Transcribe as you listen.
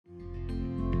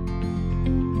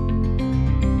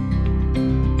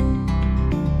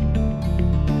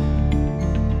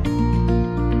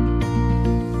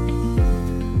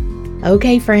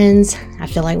Okay, friends, I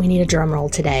feel like we need a drum roll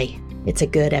today. It's a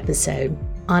good episode.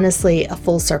 Honestly, a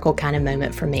full circle kind of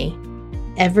moment for me.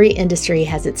 Every industry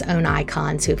has its own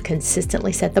icons who have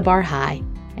consistently set the bar high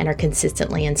and are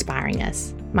consistently inspiring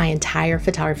us. My entire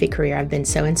photography career, I've been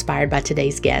so inspired by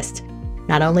today's guest,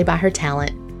 not only by her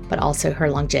talent, but also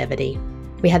her longevity.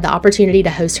 We had the opportunity to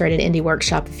host her at an indie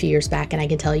workshop a few years back, and I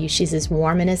can tell you she's as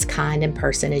warm and as kind in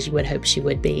person as you would hope she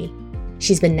would be.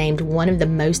 She's been named one of the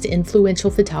most influential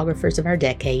photographers of our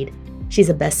decade. She's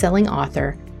a best-selling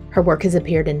author. Her work has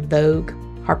appeared in Vogue,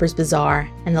 Harper's Bazaar,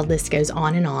 and the list goes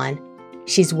on and on.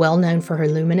 She's well known for her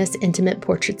luminous, intimate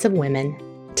portraits of women.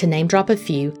 To name drop a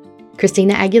few,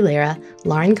 Christina Aguilera,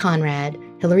 Lauren Conrad,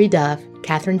 Hilary Duff,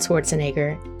 Katherine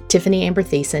Schwarzenegger, Tiffany Amber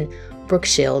Thiessen, Brooke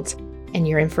Shields, and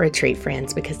you're in for a treat,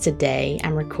 friends, because today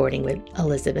I'm recording with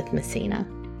Elizabeth Messina.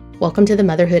 Welcome to the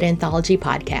Motherhood Anthology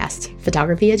podcast,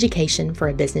 photography education for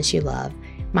a business you love.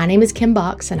 My name is Kim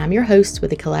Box, and I'm your host with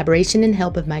the collaboration and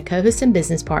help of my co-hosts and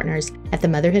business partners at the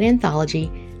Motherhood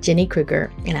Anthology, Jenny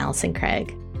Kruger and Allison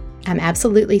Craig. I'm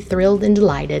absolutely thrilled and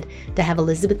delighted to have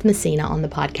Elizabeth Messina on the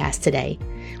podcast today.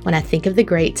 When I think of the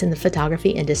greats in the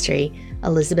photography industry,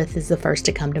 Elizabeth is the first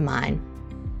to come to mind.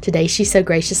 Today, she so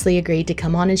graciously agreed to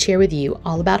come on and share with you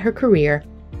all about her career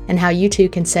and how you too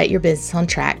can set your business on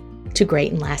track to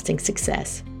great and lasting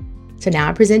success. So now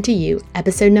I present to you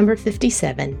episode number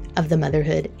 57 of the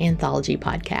Motherhood Anthology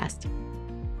podcast.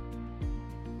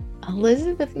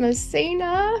 Elizabeth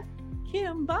Messina.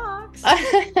 Kim Box.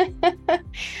 I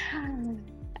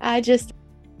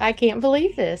can't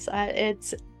believe this.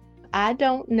 I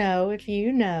don't know if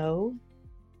you know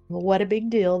what a big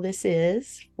deal this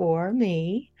is for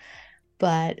me,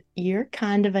 but you're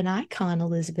kind of an icon,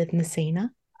 Elizabeth Messina.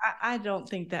 I don't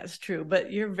think that's true,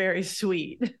 but you're very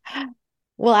sweet.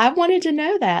 Well, I wanted to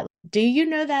know that. Do you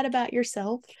know that about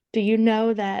yourself? Do you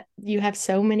know that you have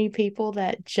so many people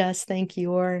that just think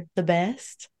you're the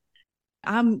best?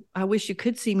 I wish you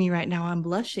could see me right now. I'm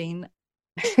blushing.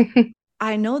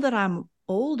 I know that I'm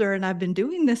older and I've been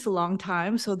doing this a long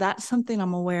time, so that's something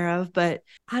I'm aware of, but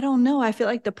I don't know. I feel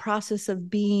like the process of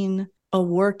being a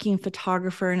working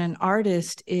photographer and an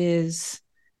artist is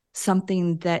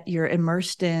something that you're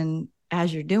immersed in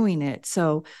as you're doing it.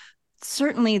 So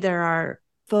certainly there are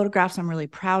photographs I'm really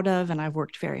proud of, and I've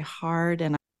worked very hard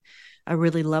and I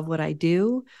really love what I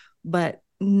do, but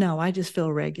no, I just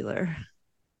feel regular.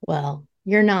 Well,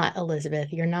 you're not,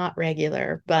 Elizabeth. You're not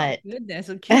regular, but... Oh, goodness.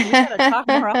 Okay, we gotta talk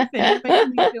more often. You're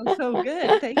making me feel so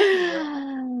good. Thank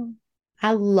you.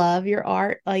 I love your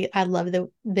art. Like, I love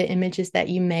the images that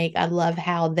you make. I love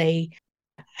how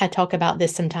I talk about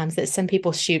this sometimes, that some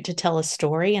people shoot to tell a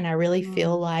story. And I really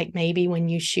feel like maybe when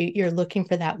you shoot, you're looking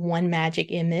for that one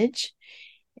magic image.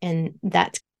 And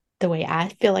that's the way I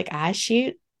feel like I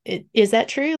shoot. Is that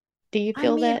true? Do you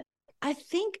feel that? I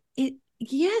think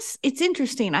yes, it's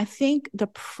interesting. I think the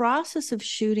process of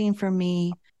shooting for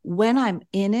me, when I'm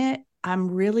in it,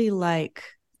 I'm really like,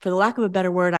 for the lack of a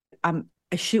better word, I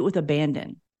shoot with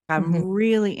abandon. I'm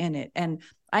really in it. And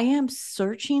I am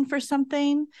searching for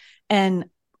something. And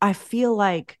I feel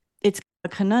like it's a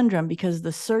conundrum because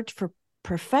the search for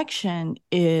perfection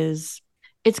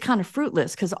it's kind of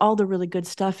fruitless because all the really good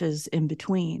stuff is in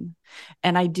between.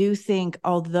 And I do think,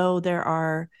 although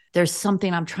there's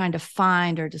something I'm trying to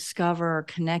find or discover or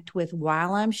connect with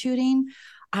while I'm shooting,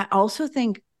 I also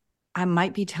think I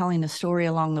might be telling a story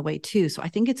along the way too. So I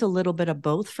think it's a little bit of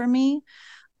both for me.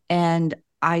 And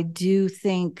I do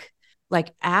think,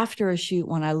 like, after a shoot,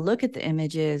 when I look at the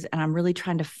images and I'm really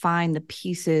trying to find the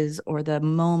pieces or the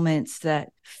moments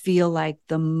that feel like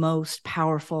the most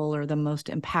powerful or the most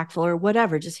impactful or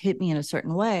whatever, just hit me in a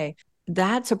certain way,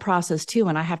 that's a process too.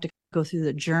 And I have to go through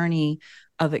the journey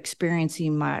of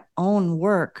experiencing my own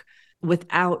work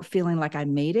without feeling like I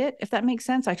made it, if that makes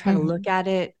sense. I try to look at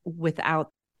it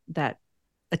without that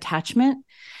attachment.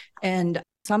 And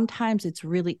sometimes it's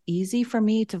really easy for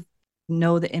me to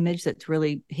know the image that's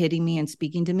really hitting me and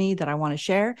speaking to me that I want to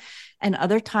share. And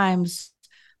other times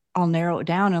I'll narrow it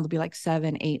down and it'll be like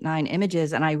 7, 8, 9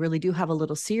 images. And I really do have a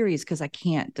little series because I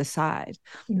can't decide.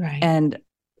 Right. And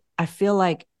I feel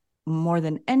like more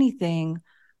than anything,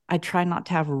 I try not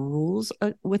to have rules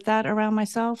with that around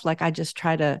myself. Like I just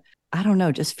try to, I don't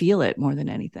know, just feel it more than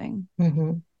anything.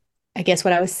 I guess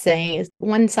what I was saying is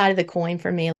one side of the coin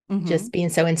for me, just being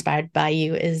so inspired by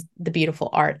you, is the beautiful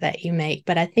art that you make.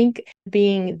 But I think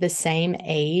being the same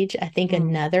age, I think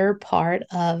another part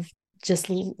of just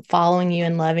following you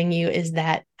and loving you is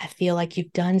that I feel like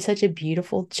you've done such a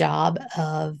beautiful job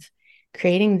of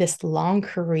creating this long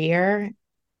career.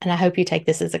 And I hope you take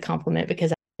this as a compliment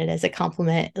because I mean it as a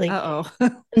compliment. Like,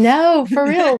 no, for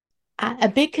real. A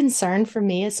big concern for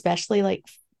me, especially like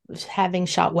having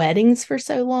shot weddings for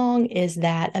so long, is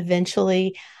that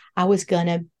eventually I was going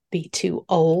to be too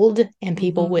old and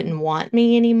people Mm-hmm. wouldn't want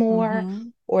me anymore, Mm-hmm.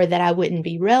 or that I wouldn't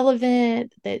be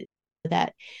relevant,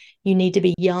 that you need to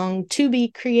be young to be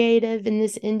creative in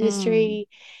this Mm. industry.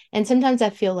 And sometimes I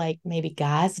feel like maybe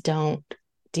guys don't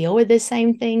deal with this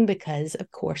same thing because of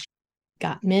course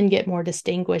got men get more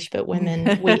distinguished, but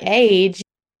women we age.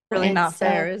 Really And not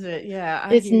fair, so is it? Yeah,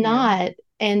 I it's hear you. not.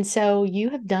 And so you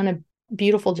have done a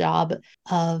beautiful job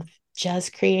of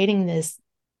just creating this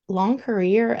long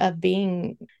career of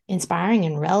being inspiring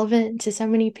and relevant to so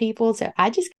many people. So I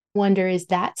just wonder, is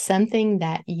that something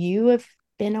that you have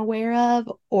been aware of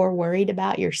or worried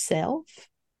about yourself?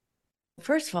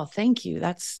 First of all, thank you.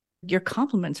 That's your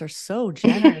compliments are so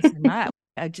generous and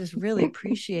I just really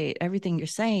appreciate everything you're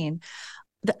saying.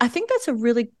 I think that's a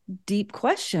really deep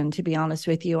question, to be honest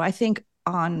with you. I think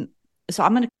so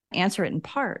I'm going to answer it in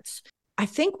parts. I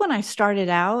think when I started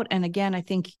out, and again, I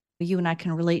think you and I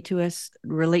can relate to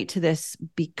this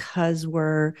because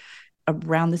we're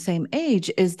around the same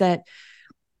age, is that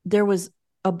there was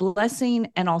a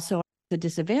blessing and also the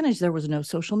disadvantage. There was no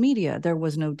social media, there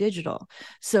was no digital.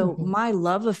 So Mhm. my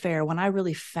love affair, when I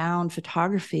really found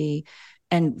photography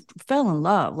and fell in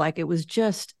love, like it was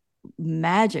just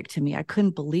magic to me. I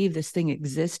couldn't believe this thing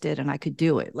existed and I could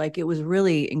do it. Like it was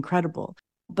really incredible.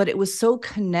 But it was so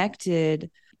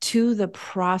connected to the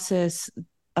process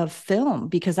of film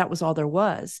because that was all there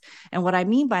was. And what I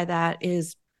mean by that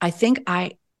is I think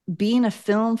being a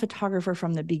film photographer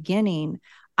from the beginning,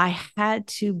 I had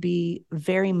to be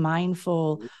very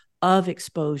mindful of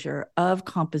exposure, of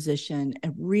composition,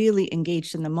 and really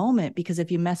engaged in the moment. Because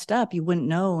if you messed up, you wouldn't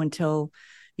know until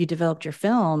you developed your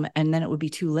film, and then it would be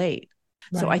too late.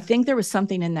 So I Right. think there was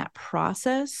something in that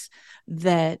process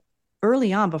that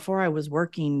early on, before I was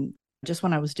working, just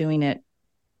when I was doing it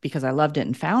because I loved it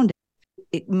and found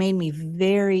it made me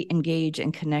very engaged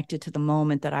and connected to the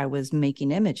moment that I was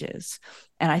making images.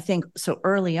 And I think so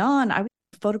early on, I was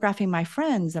photographing my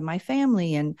friends and my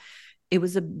family, and it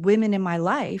was a women in my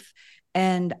life.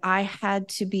 And I had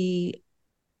to be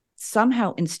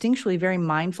somehow instinctually very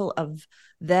mindful of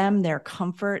them, their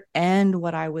comfort, and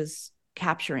what I was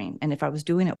capturing. And if I was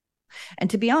doing it. And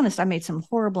to be honest, I made some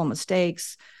horrible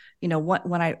mistakes.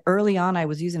 When I early on, I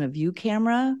was using a view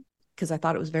camera because I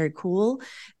thought it was very cool.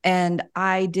 And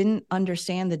I didn't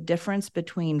understand the difference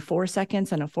between 4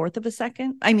 seconds and a fourth of a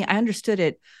second. I mean, I understood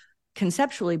it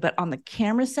conceptually, but on the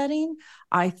camera setting,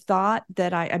 I thought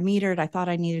that I metered, I thought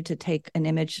I needed to take an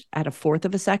image at a fourth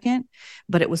of a second,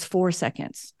 but it was 4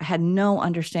 seconds. I had no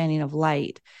understanding of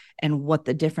light and what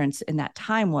the difference in that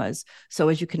time was. So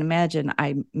as you can imagine,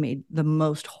 I made the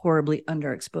most horribly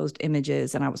underexposed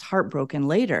images and I was heartbroken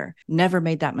later. Never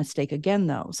made that mistake again,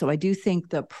 though. So I do think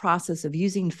the process of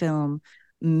using film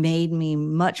made me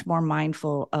much more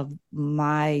mindful of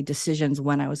my decisions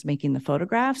when I was making the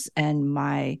photographs and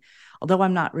although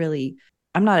I'm not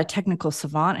a technical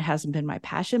savant. It hasn't been my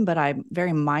passion, but I'm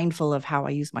very mindful of how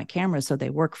I use my cameras so they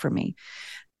work for me.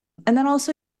 And then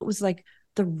also it was like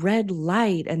the red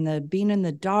light and the being in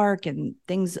the dark and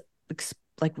things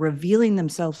like revealing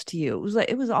themselves to you.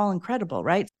 It was all incredible,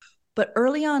 right? But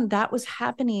early on that was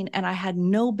happening and I had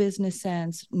no business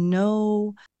sense,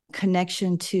 no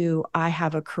connection to I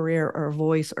have a career or a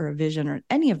voice or a vision or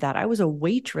any of that. I was a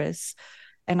waitress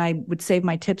and I would save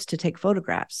my tips to take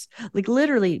photographs. Like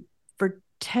literally for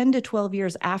 10 to 12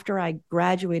 years after I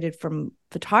graduated from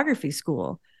photography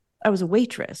school, I was a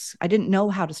waitress. I didn't know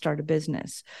how to start a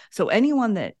business. So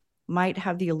anyone that might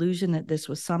have the illusion that this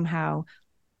was somehow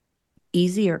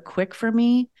easy or quick for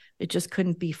me, it just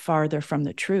couldn't be farther from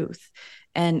the truth.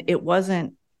 And it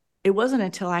wasn't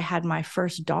until I had my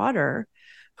first daughter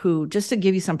who, just to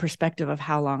give you some perspective of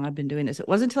how long I've been doing this, it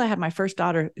wasn't until I had my first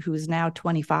daughter, who is now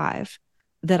 25,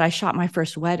 that I shot my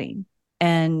first wedding.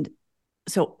 And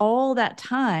so all that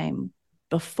time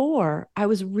before, I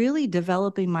was really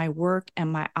developing my work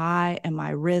and my eye and my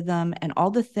rhythm and all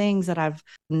the things that I've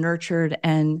nurtured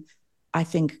and I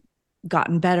think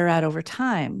gotten better at over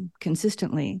time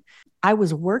consistently. I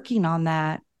was working on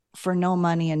that for no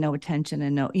money and no attention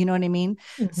and no, you know what I mean?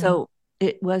 Mhm. So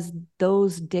it was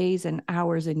those days and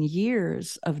hours and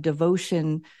years of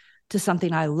devotion to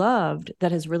something I loved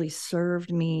that has really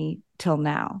served me till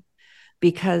now.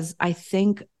 Because I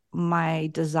think my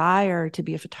desire to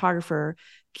be a photographer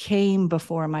came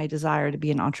before my desire to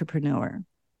be an entrepreneur.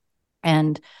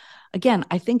 And again,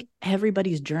 I think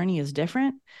everybody's journey is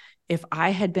different. If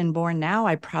I had been born now,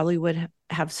 I probably would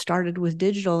have started with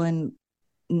digital and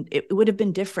it would have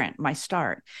been different, my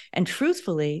start. And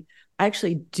truthfully, I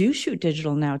actually do shoot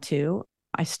digital now too.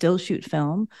 I still shoot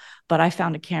film, but I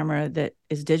found a camera that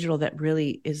is digital that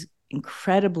really is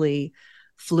incredibly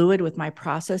fluid with my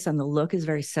process, and the look is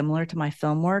very similar to my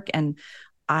film work. And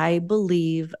I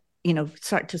believe,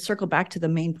 to circle back to the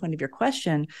main point of your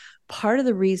question, part of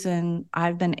the reason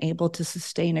I've been able to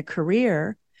sustain a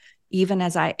career, even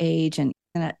as I age and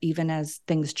even as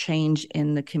things change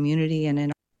in the community and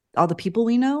in all the people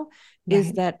we know,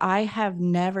 is that I have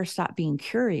never stopped being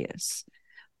curious.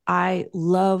 I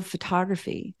love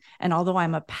photography. And although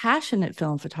I'm a passionate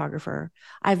film photographer,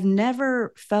 I've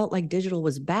never felt like digital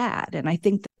was bad. And I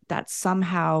think that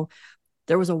somehow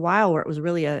there was a while where it was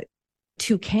really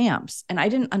two camps. And I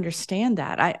didn't understand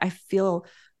that. I feel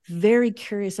very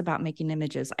curious about making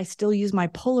images. I still use my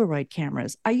Polaroid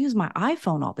cameras. I use my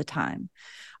iPhone all the time.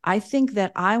 I think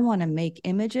that I want to make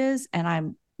images,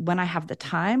 and when I have the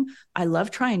time, I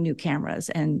love trying new cameras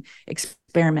and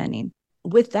experimenting.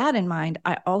 With that in mind,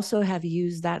 I also have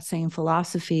used that same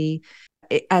philosophy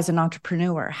as an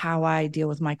entrepreneur, how I deal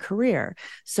with my career.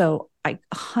 So I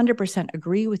 100%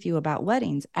 agree with you about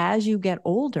weddings. As you get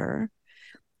older,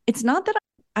 it's not that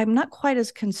I'm not quite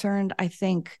as concerned, I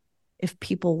think, if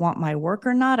people want my work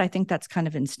or not. I think that's kind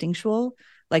of instinctual.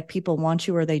 Like, people want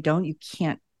you or they don't. You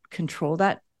can't control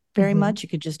that very much. You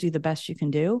could just do the best you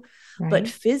can do. Right. But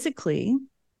physically,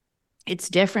 it's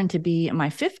different to be in my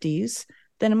 50s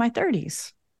than in my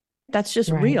 30s. That's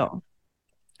just real.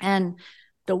 And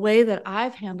the way that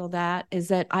I've handled that is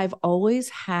that I've always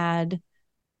had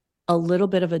a little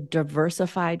bit of a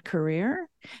diversified career.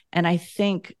 And I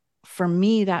think for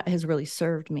me, that has really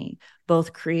served me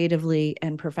both creatively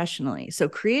and professionally. So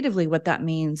creatively, what that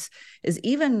means is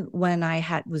even when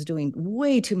I was doing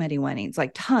way too many weddings,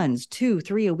 like tons, 2,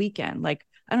 3 a weekend, like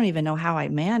I don't even know how I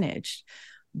managed,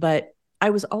 but I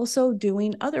was also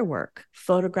doing other work,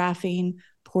 photographing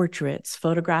portraits,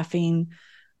 photographing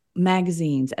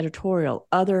magazines, editorial,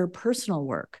 other personal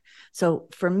work. So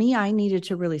for me, I needed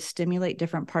to really stimulate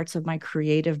different parts of my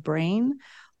creative brain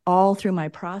all through my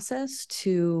process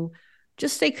to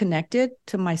just stay connected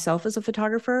to myself as a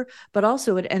photographer, but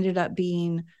also it ended up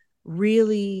being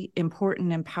really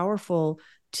important and powerful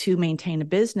to maintain a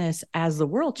business as the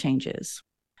world changes.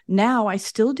 Now I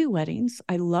still do weddings.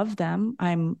 I love them.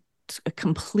 I'm a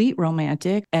complete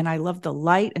romantic, and I love the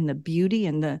light and the beauty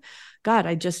and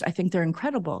I think they're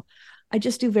incredible. I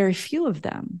just do very few of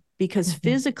them because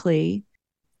physically,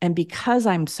 and because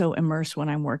I'm so immersed when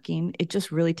I'm working, it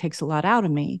just really takes a lot out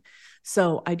of me.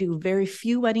 So I do very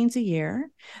few weddings a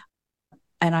year,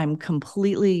 and I'm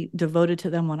completely devoted to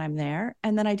them when I'm there.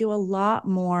 And then I do a lot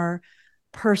more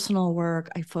personal work.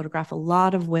 I photograph a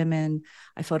lot of women.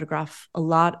 I photograph a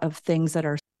lot of things that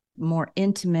are more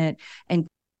intimate and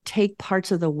take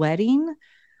parts of the wedding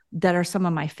that are some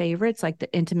of my favorites, like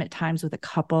the intimate times with a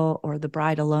couple or the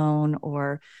bride alone,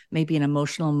 or maybe an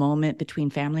emotional moment between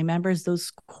family members,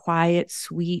 those quiet,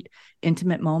 sweet,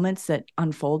 intimate moments that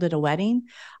unfold at a wedding.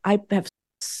 I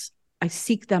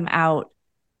seek them out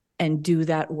and do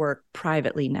that work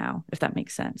privately now, if that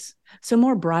makes sense. So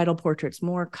more bridal portraits,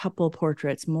 more couple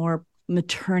portraits, more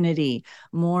maternity,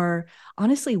 more,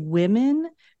 honestly,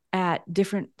 women at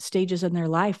different stages in their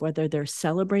life, whether they're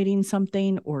celebrating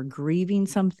something or grieving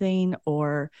something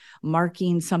or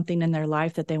marking something in their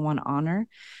life that they want to honor,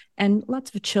 and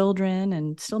lots of children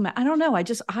and still, I don't know.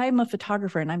 I'm a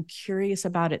photographer and I'm curious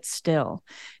about it still.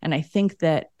 And I think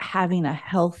that having a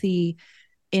healthy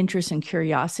interest and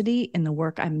curiosity in the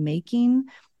work I'm making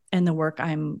and the work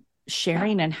I'm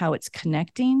sharing and how it's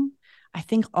connecting, I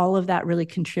think all of that really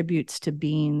contributes to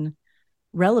being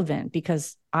relevant,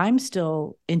 because I'm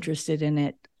still interested in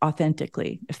it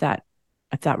authentically, if that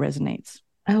resonates.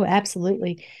 Oh,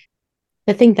 absolutely.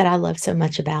 The thing that I love so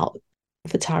much about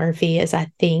photography is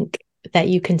I think that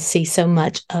you can see so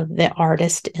much of the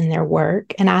artist in their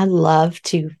work. And I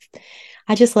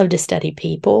just love to study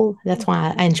people. That's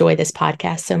why I enjoy this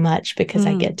podcast so much, because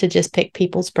I get to just pick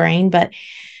people's brain. But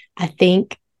I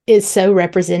think it's so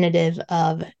representative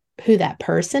of who that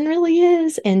person really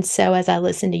is. And so as I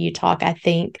listen to you talk, I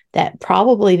think that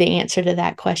probably the answer to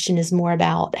that question is more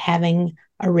about having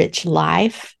a rich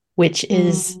life, which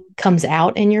comes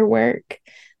out in your work.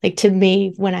 Like, to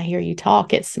me, when I hear you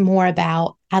talk, it's more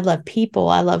about, I love people.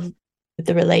 I love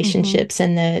the relationships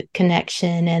and the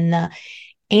connection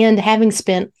and having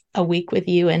spent a week with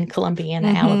you in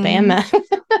Columbiana, Alabama.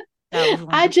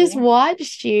 I just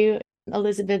watched you,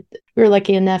 Elizabeth. We were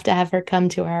lucky enough to have her come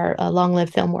to our Long Live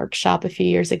Film Workshop a few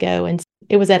years ago. And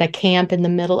it was at a camp in the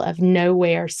middle of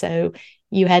nowhere. So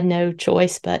you had no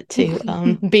choice but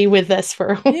to be with us for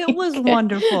a week. It was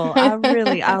wonderful.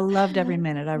 I loved every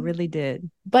minute. I really did.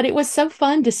 But it was so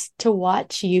fun to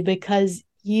watch you, because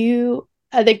you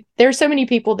I think there's so many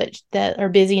people that are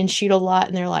busy and shoot a lot,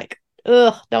 and they're like,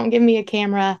 ugh, don't give me a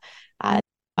camera. I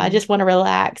Mhm. just want to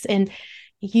relax. And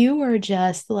you were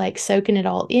just like soaking it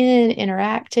all in,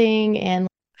 interacting. And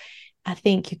I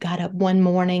think you got up one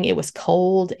morning, it was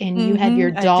cold, and you had your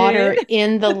I did. daughter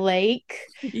in the lake,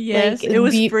 like Yes, it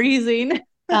was freezing.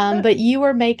 but you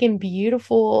were making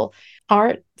beautiful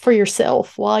art for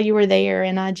yourself while you were there.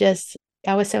 And I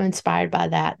was so inspired by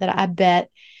that, that I bet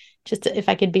just if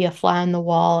I could be a fly on the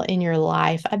wall in your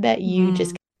life, I bet you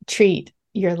just Mm. treat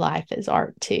your life as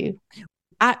art too.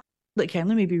 I Okay,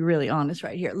 let me be really honest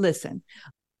right here. Listen,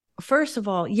 first of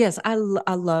all, yes, I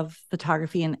love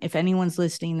photography. And if anyone's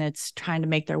listening that's trying to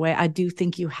make their way, I do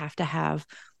think you have to have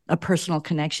a personal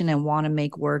connection and want to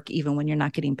make work even when you're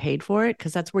not getting paid for it,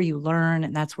 because that's where you learn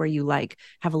and that's where you like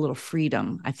have a little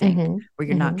freedom, I think, Mm-hmm. where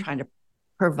you're not Mm-hmm. trying to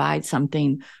provide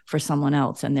something for someone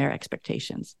else and their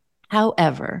expectations.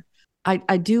 However,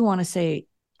 I do want to say,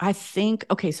 I think,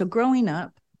 okay, so growing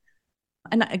up,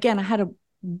 and again, I had a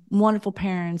wonderful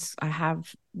parents, I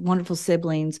have wonderful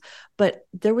siblings, but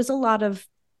there was a lot of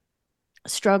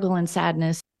struggle and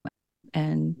sadness.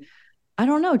 And I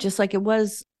don't know, just like it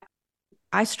was,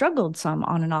 I struggled some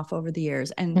on and off over the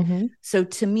years. And Mm-hmm. so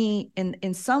to me,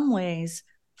 in some ways,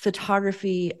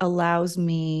 photography allows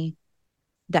me,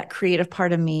 that creative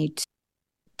part of me,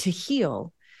 to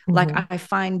heal. Like Mm-hmm. I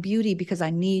find beauty because I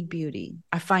need beauty.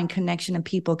 I find connection in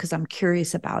people because I'm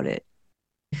curious about it.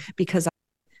 Because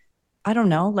I don't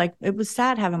know, like it was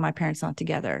sad having my parents not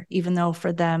together, even though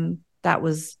for them that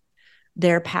was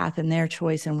their path and their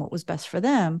choice and what was best for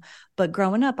them. But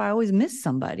growing up, I always missed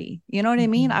somebody. You know what I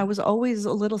mean? I was always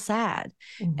a little sad.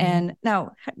 Mm-hmm. And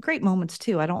now great moments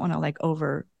too. I don't want to like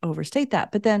overstate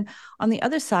that. But then on the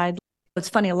other side, it's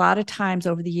funny, a lot of times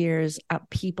over the years,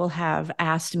 people have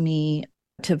asked me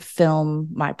to film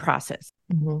my process,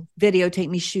 Mm-hmm. videotape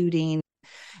me shooting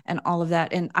and all of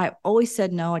that. And I always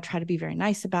said no. I try to be very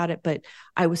nice about it, but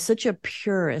I was such a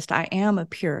purist. I am a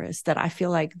purist that I feel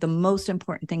like the most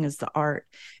important thing is the art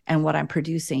and what I'm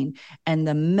producing, and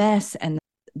the mess and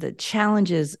the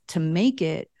challenges to make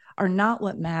it are not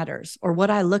what matters, or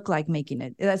what I look like making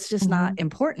it. That's just not Mm-hmm.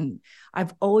 important.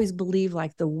 I've always believed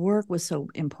like the work was so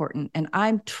important. And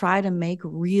I try to make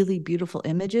really beautiful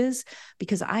images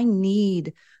because I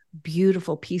need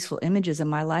beautiful, peaceful images in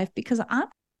my life, because I'm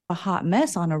a hot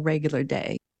mess on a regular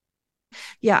day.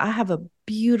 Yeah, I have a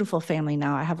beautiful family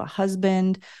now. I have a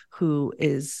husband who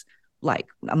is like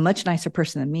a much nicer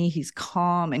person than me. He's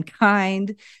calm and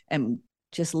kind and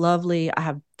just lovely. I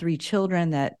have 3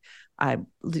 children that I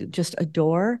just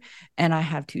adore, and I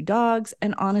have 2 dogs.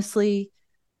 And honestly,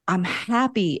 I'm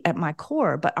happy at my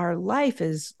core, but our life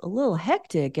is a little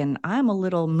hectic and I'm a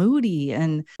little moody.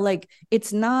 And like,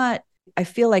 it's not, I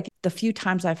feel like the few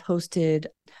times I've hosted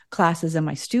classes in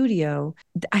my studio,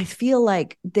 I feel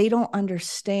like they don't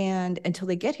understand until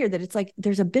they get here that it's like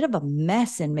there's a bit of a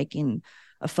mess in making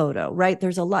a photo, right?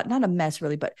 There's a lot, not a mess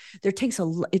really, but it takes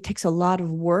a lot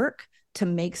of work to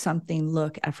make something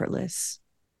look effortless.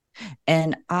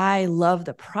 And I love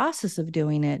the process of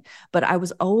doing it, but I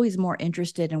was always more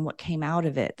interested in what came out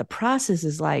of it. The process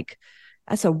is like,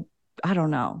 that's a, I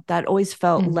don't know, that always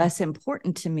felt Mm-hmm. less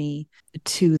important to me,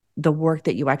 to the work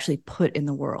that you actually put in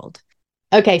the world.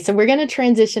 Okay, so we're going to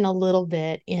transition a little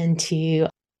bit into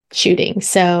shooting.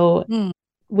 So Mm.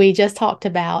 we just talked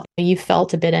about you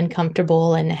felt a bit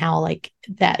uncomfortable and how like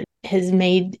that has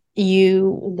made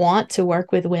you want to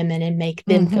work with women and make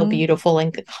them feel Mm-hmm. beautiful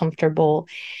and comfortable.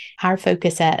 Our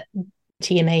focus at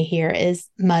TMA here is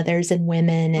mothers and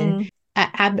women. And Mm.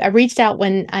 I reached out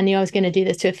when I knew I was going to do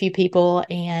this to a few people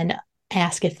and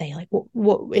ask if they like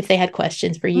what if they had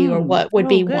questions for you, or Mm. what would Oh,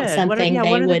 be good. something Yeah, they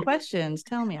what are the would. questions?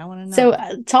 Tell me. I want to So,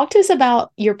 know. talk to us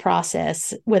about your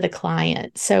process with a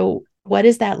client. So, what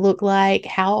does that look like?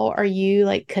 How are you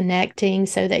like connecting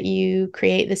so that you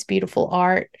create this beautiful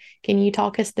art? Can you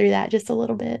talk us through that just a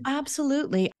little bit?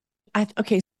 Absolutely.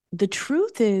 Okay. The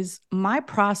truth is, my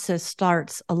process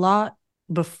starts a lot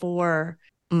before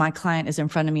my client is in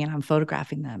front of me and I'm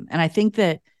photographing them. And I think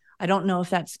that, I don't know if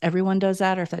that's everyone does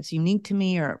that or if that's unique to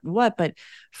me or what, but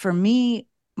for me,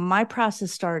 my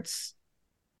process starts,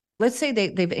 let's say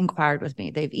they've inquired with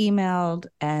me, they've emailed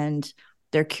and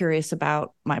they're curious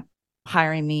about my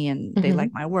hiring me and they Mm-hmm.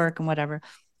 like my work and whatever.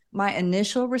 My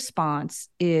initial response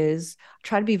is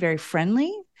try to be very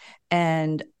friendly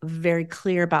and very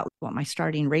clear about what my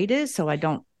starting rate is. So I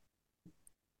don't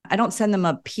send them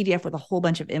a PDF with a whole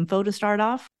bunch of info to start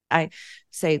off. I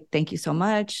say, thank you so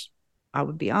much. I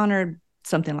would be honored.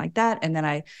 something like that. And then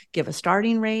I give a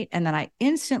starting rate, and then I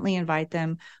instantly invite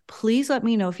them. Please let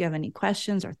me know if you have any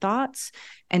questions or thoughts.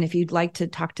 And if you'd like to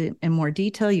talk to in more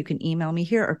detail, you can email me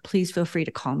here, or please feel free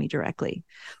to call me directly.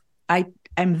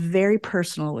 I'm very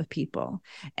personal with people.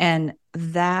 And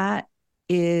that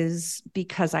is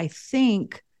because I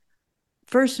think,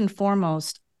 first and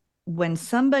foremost, when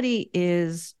somebody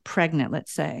is pregnant,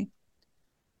 let's say,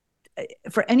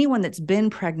 for anyone that's been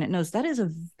pregnant knows that is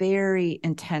a very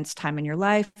intense time in your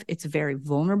life. It's very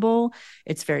vulnerable.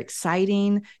 It's very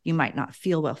exciting. You might not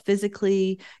feel well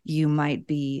physically. You might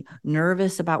be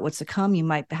nervous about what's to come. You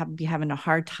might be having a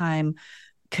hard time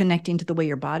connecting to the way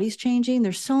your body's changing.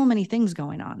 There's so many things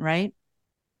going on, right?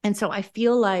 And so I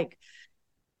feel like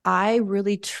I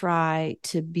really try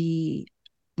to be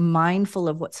mindful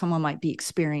of what someone might be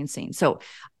experiencing. So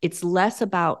it's less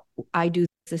about I do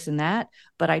this and that,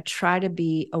 but I try to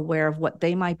be aware of what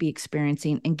they might be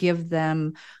experiencing and give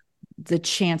them the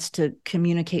chance to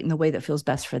communicate in the way that feels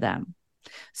best for them.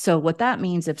 So what that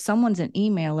means, if someone's an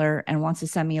emailer and wants to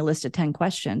send me a list of 10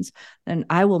 questions, then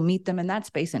I will meet them in that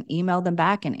space and email them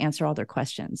back and answer all their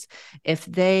questions. If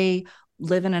they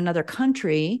live in another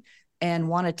country and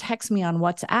want to text me on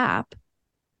WhatsApp,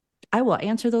 I will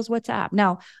answer those WhatsApp.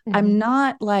 Now, I'm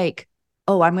not like,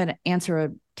 oh, I'm going to answer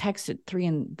a text at 3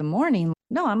 a.m.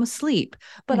 No, I'm asleep,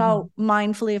 but I'll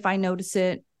mindfully, if I notice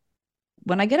it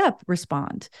when I get up,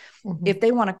 respond. If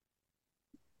they want to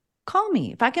call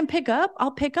me, if I can pick up,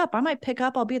 I'll pick up. I might pick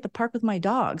up. I'll be at the park with my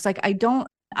dogs. Like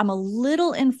I'm a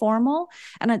little informal,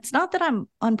 and it's not that I'm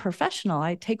unprofessional.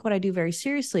 I take what I do very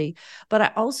seriously, but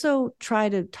I also try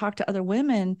to talk to other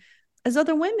women as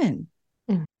other women.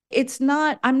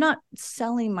 I'm not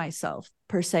selling myself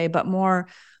per se, but more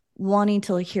wanting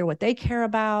to hear what they care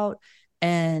about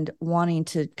and wanting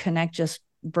to connect just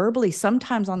verbally.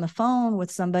 Sometimes on the phone with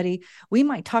somebody, we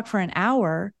might talk for an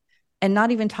hour and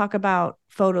not even talk about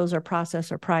photos or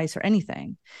process or price or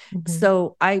anything.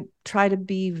 So I try to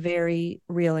be very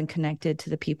real and connected to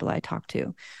the people I talk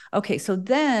to. Okay. So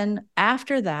then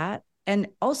after that, and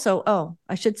also,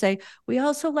 I should say, we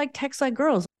also like text like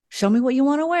girls. Show me what you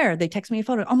want to wear. They text me a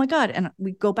photo. Oh my God. And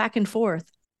we go back and forth.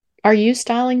 Are you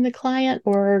styling the client,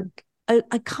 or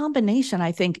a combination,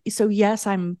 I think. So yes,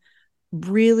 I'm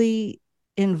really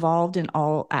involved in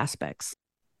all aspects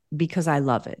because I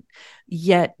love it.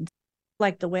 Yet,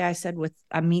 like the way I said,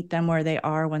 I meet them where they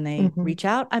are when they reach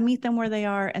out. I meet them where they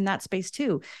are in that space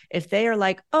too. If they are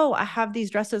like, oh, I have these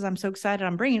dresses, I'm so excited,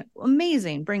 I'm bringing,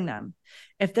 amazing, bring them.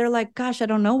 If they're like, gosh, I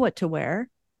don't know what to wear,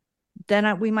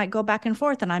 then we might go back and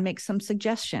forth and I make some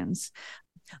suggestions.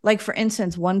 Like, for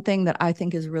instance, one thing that I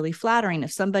think is really flattering,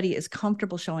 if somebody is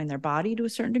comfortable showing their body to a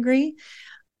certain degree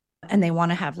and they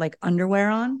want to have like underwear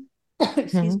on,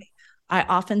 excuse me, I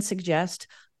often suggest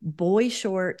boy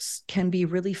shorts can be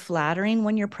really flattering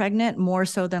when you're pregnant, more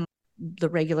so than the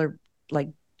regular like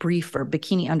brief or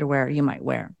bikini underwear you might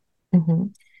wear.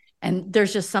 And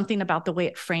there's just something about the way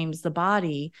it frames the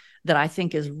body that I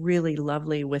think is really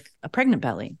lovely with a pregnant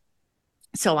belly.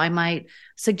 So I might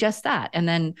suggest that. And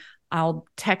then I'll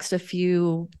text a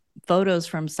few photos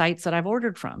from sites that I've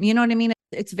ordered from. You know what I mean?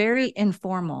 It's very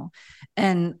informal,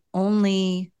 and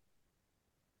I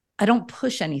don't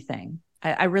push anything.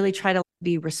 I really try to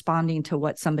be responding to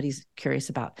what somebody's curious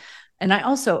about. And I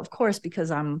also, of course, because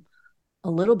I'm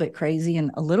a little bit crazy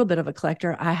and a little bit of a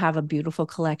collector, I have a beautiful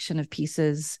collection of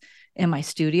pieces in my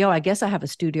studio. I guess I have a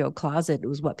studio closet,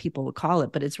 was what people would call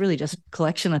it, but it's really just a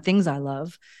collection of things I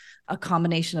love. A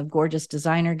combination of gorgeous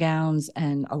designer gowns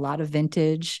and a lot of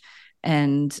vintage.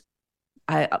 And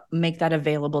I make that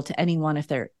available to anyone if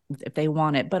they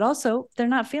want it, but also if they're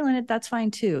not feeling it, that's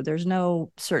fine too. There's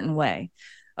no certain way.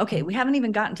 Okay. We haven't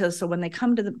even gotten to, so when they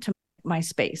come to my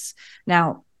space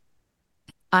now,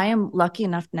 I am lucky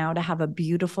enough now to have a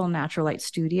beautiful natural light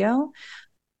studio,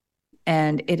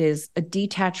 and it is a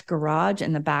detached garage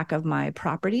in the back of my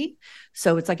property.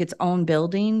 So it's like its own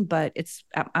building, but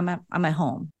I'm at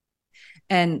home.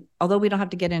 And although we don't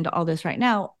have to get into all this right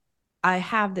now, I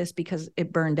have this because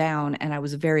it burned down, and I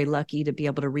was very lucky to be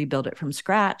able to rebuild it from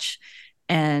scratch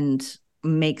and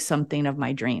make something of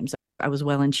my dreams. I was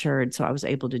well insured, so I was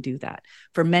able to do that.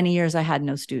 For many years, I had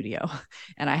no studio,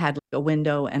 and I had a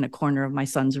window and a corner of my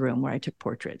son's room where I took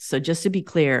portraits. So just to be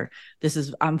clear,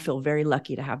 I feel very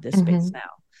lucky to have this space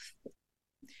now.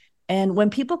 And when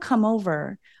people come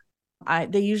over, I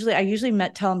usually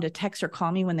tell them to text or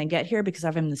call me when they get here, because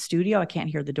if I'm in the studio, I can't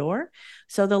hear the door.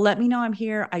 So they'll let me know I'm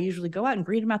here. I usually go out and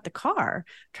greet them at the car,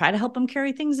 try to help them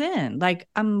carry things in. Like,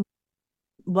 I'm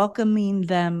welcoming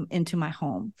them into my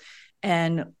home.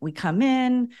 And we come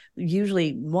in,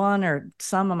 usually one or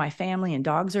some of my family and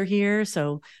dogs are here.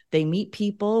 So they meet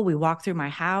people. We walk through my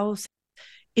house.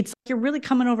 It's like you're really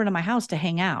coming over to my house to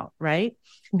hang out, right?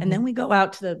 Mm-hmm. And then we go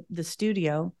out to the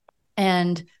studio.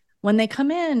 And when they come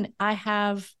in, I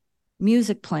have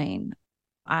music playing.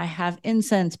 I have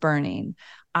incense burning.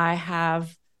 I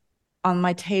have on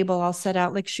my table, I'll set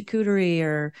out like charcuterie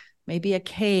or maybe a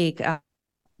cake,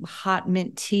 hot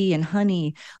mint tea and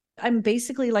honey. I'm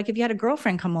basically like, if you had a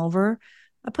girlfriend come over,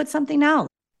 I put something out,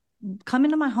 come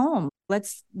into my home.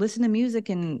 Let's listen to music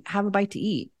and have a bite to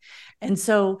eat. And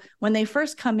so when they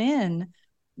first come in,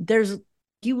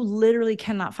 you literally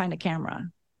cannot find a camera.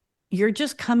 You're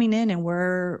just coming in and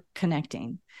we're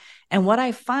connecting. And what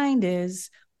I find is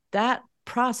that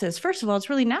process, first of all, it's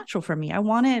really natural for me. I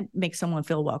want to make someone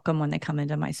feel welcome when they come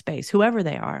into my space, whoever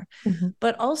they are. Mm-hmm.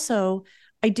 But also,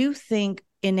 I do think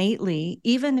innately,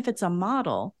 even if it's a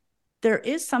model, there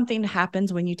is something that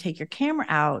happens when you take your camera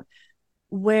out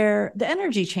where the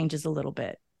energy changes a little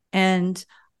bit. And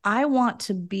I want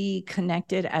to be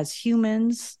connected as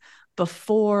humans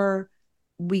before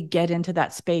we get into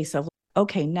that space of,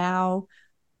 okay, now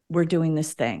we're doing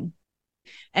this thing.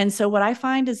 And so what I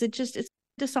find is it's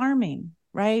disarming,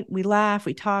 right? We laugh,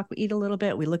 we talk, we eat a little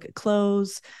bit, we look at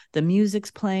clothes, the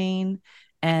music's playing,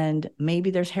 and maybe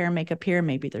there's hair and makeup here,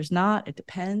 maybe there's not. It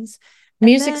depends.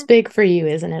 Music's big for you,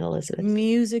 isn't it, Elizabeth?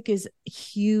 Music is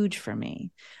huge for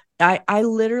me. I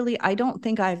literally, I don't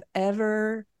think I've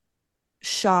ever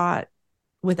shot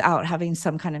without having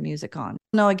some kind of music on.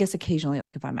 No, I guess occasionally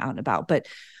if I'm out and about, but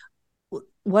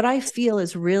what I feel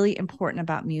is really important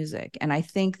about music, and I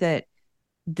think that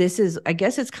this is, I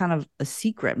guess it's kind of a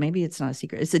secret. Maybe it's not a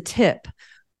secret. It's a tip,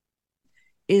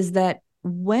 is that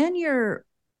when you're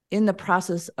in the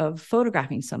process of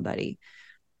photographing somebody,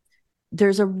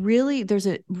 there's a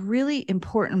really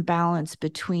important balance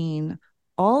between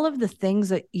all of the things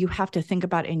that you have to think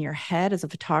about in your head as a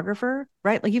photographer,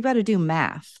 right? Like you've got to do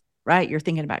math, right? You're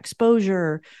thinking about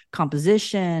exposure,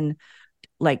 composition,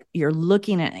 like you're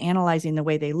looking at analyzing the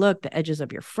way they look, the edges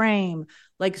of your frame,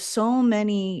 like so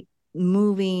many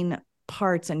moving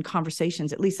parts and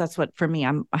conversations. At least that's what, for me,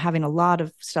 I'm having a lot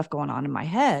of stuff going on in my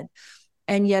head.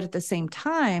 And yet at the same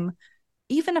time,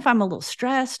 even if I'm a little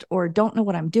stressed or don't know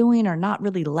what I'm doing or not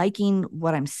really liking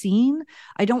what I'm seeing,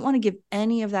 I don't want to give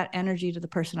any of that energy to the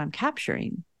person I'm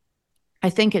capturing. I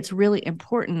think it's really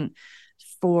important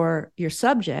for your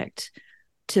subject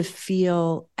to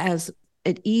feel as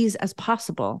at ease as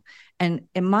possible. And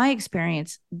in my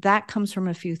experience, that comes from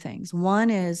a few things. One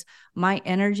is my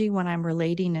energy when I'm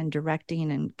relating and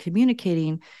directing and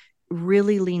communicating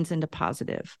really leans into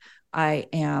positive. I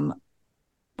am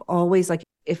always like,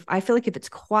 if I feel like if it's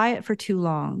quiet for too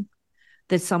long,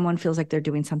 that someone feels like they're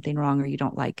doing something wrong or you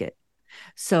don't like it.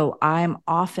 So I'm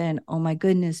often, oh my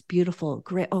goodness, beautiful,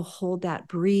 great. Oh, hold that,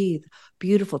 breathe,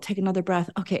 beautiful. Take another breath.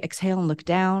 Okay, exhale and look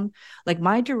down. Like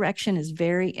my direction is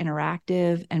very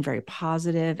interactive and very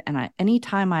positive. And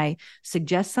anytime I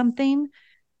suggest something,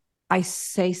 I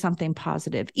say something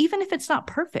positive, even if it's not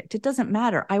perfect. It doesn't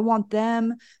matter. I want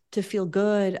them to feel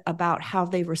good about how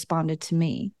they responded to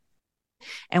me.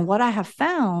 And what I have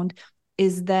found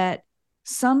is that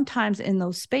sometimes in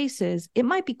those spaces, it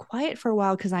might be quiet for a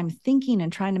while because I'm thinking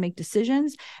and trying to make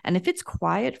decisions. And if it's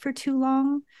quiet for too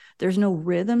long, there's no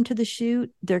rhythm to the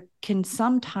shoot. There can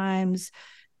sometimes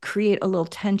create a little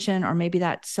tension, or maybe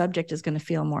that subject is going to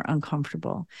feel more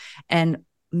uncomfortable. And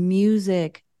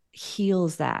music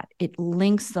heals that. It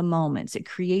links the moments. It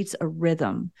creates a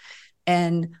rhythm.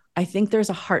 And I think there's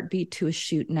a heartbeat to a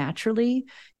shoot naturally.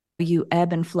 You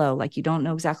ebb and flow, like you don't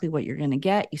know exactly what you're going to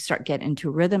get. You start getting into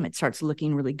a rhythm. It starts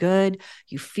looking really good.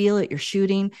 You feel it, you're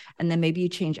shooting, and then maybe you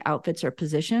change outfits or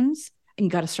positions and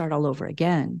you got to start all over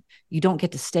again. You don't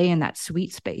get to stay in that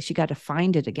sweet space. You got to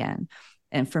find it again.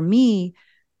 And for me,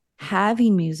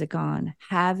 having music on,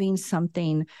 having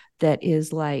something that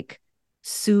is like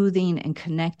soothing and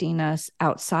connecting us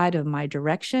outside of my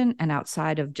direction and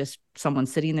outside of just someone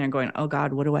sitting there and going, oh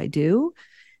God, what do I do?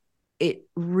 It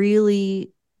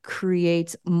really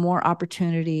creates more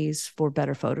opportunities for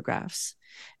better photographs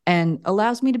and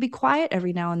allows me to be quiet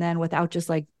every now and then without just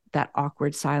like that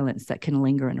awkward silence that can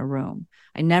linger in a room.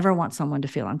 I never want someone to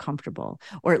feel uncomfortable,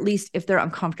 or at least if they're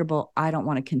uncomfortable, I don't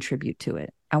want to contribute to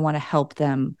it. I want to help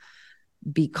them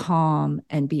be calm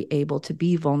and be able to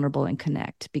be vulnerable and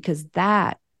connect, because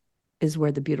that is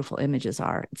where the beautiful images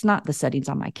are. It's not the settings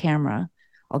on my camera,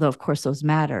 although of course those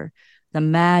matter. The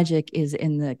magic is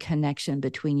in the connection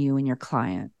between you and your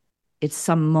client. It's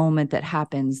some moment that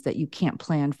happens that you can't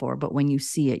plan for, but when you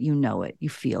see it, you know it, you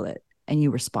feel it, and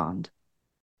you respond.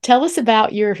 Tell us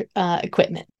about your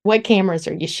equipment. What cameras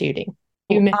are you shooting?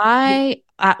 You, Well,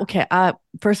 men- okay.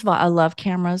 First of all, I love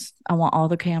cameras. I want all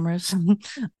the cameras.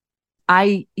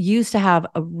 I used to have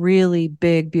a really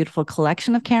big, beautiful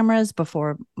collection of cameras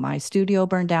before my studio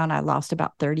burned down. I lost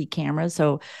about 30 cameras.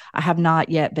 So I have not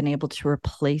yet been able to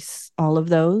replace all of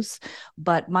those.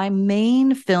 But my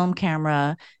main film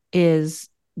camera is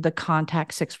the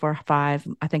Contact 645.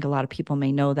 I think a lot of people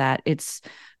may know that. It's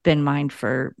been mine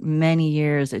for many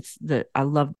years. I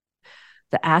love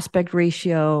the aspect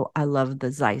ratio. I love the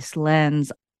Zeiss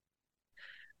lens.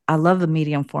 I love the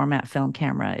medium format film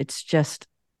camera. It's just,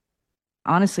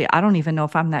 honestly, I don't even know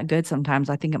if I'm that good sometimes.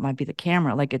 I think it might be the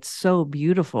camera. Like, it's so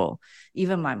beautiful.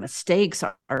 Even my mistakes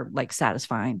are like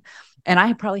satisfying. And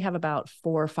I probably have about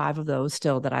 4 or 5 of those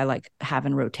still that I like have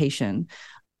in rotation.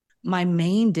 My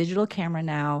main digital camera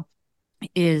now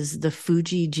is the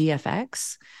Fuji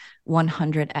GFX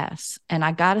 100S. And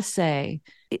I gotta say,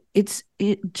 it's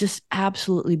just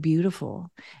absolutely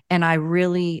beautiful. And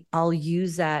I'll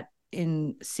use that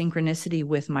in synchronicity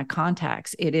with my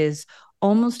contacts. It is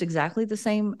almost exactly the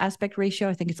same aspect ratio.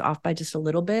 I think it's off by just a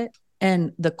little bit.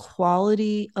 And the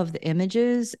quality of the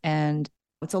images, and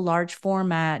it's a large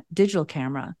format digital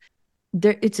camera,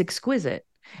 it's exquisite.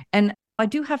 And I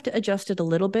do have to adjust it a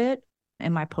little bit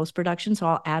in my post production. So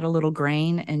I'll add a little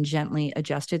grain and gently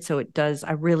adjust it. So it does,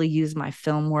 I really use my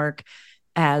film work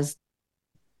as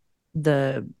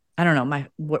I don't know,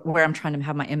 where I'm trying to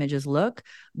have my images look,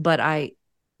 but I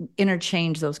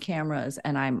interchange those cameras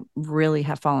and I really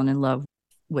have fallen in love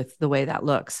with the way that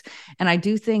looks. And I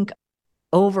do think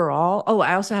overall,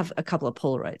 I also have a couple of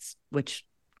Polaroids, which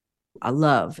I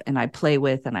love and I play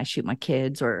with and I shoot my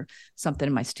kids or something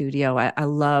in my studio. I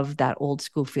love that old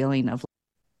school feeling of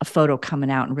a photo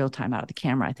coming out in real time out of the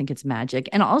camera. I think it's magic.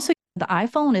 And also the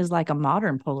iPhone is like a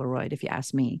modern Polaroid, if you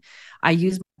ask me. I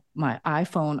use my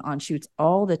iPhone on shoots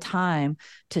all the time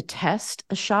to test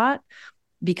a shot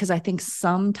because I think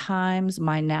sometimes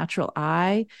my natural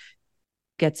eye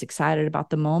gets excited about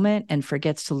the moment and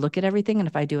forgets to look at everything. And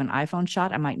if I do an iPhone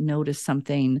shot, I might notice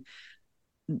something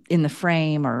in the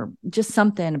frame or just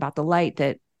something about the light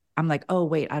that I'm like, oh,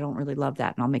 wait, I don't really love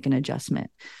that. And I'll make an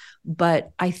adjustment.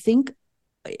 But I think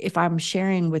if I'm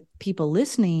sharing with people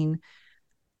listening,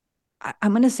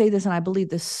 I'm going to say this, and I believe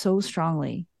this so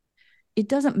strongly. It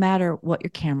doesn't matter what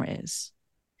your camera is.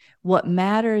 What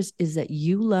matters is that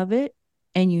you love it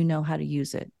and you know how to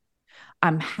use it.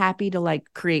 I'm happy to like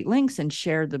create links and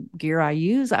share the gear I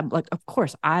use. I'm like, of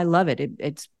course, I love it.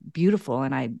 It's beautiful.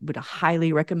 And I would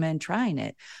highly recommend trying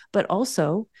it. But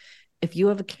also, if you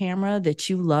have a camera that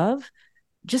you love,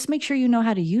 just make sure you know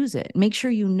how to use it. Make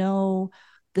sure you know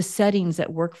the settings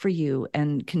that work for you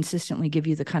and consistently give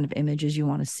you the kind of images you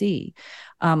want to see.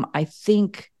 I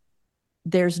think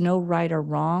there's no right or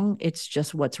wrong. It's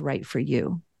just what's right for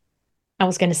you. I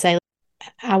was going to say,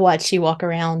 I watched you walk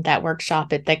around that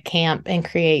workshop at the camp and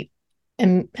create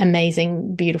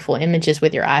amazing, beautiful images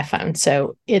with your iPhone.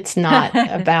 So it's not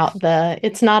about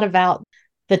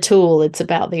the tool, it's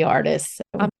about the artist.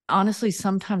 So. Honestly,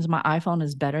 sometimes my iPhone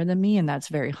is better than me, and that's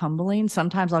very humbling.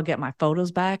 Sometimes I'll get my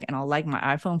photos back and I'll like my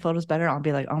iPhone photos better. I'll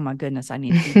be like, oh my goodness, I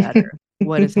need to do better.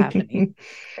 What is happening?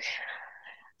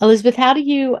 Elizabeth, how do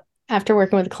you, after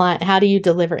working with a client, how do you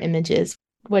deliver images?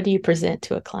 What do you present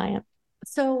to a client?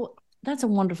 So that's a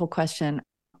wonderful question.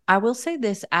 I will say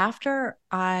this, after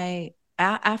a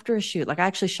shoot, like I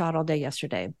actually shot all day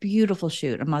yesterday, beautiful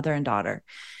shoot, a mother and daughter.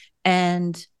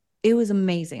 And it was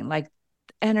amazing. Like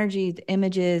energy, the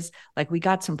images, like we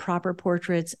got some proper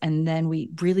portraits, and then we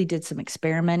really did some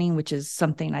experimenting, which is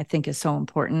something I think is so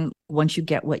important. Once you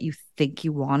get what you think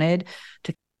you wanted,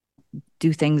 to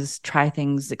do things, try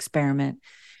things, experiment.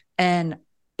 And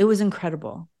it was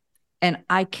incredible. And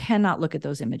I cannot look at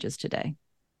those images today.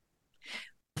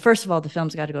 First of all, the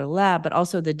film's got to go to the lab, but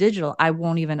also the digital, I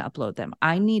won't even upload them.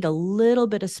 I need a little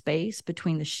bit of space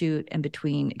between the shoot and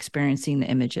between experiencing the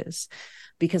images,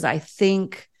 because I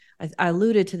think, I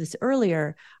alluded to this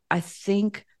earlier, I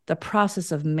think the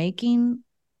process of making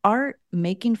art,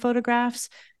 making photographs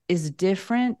is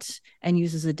different and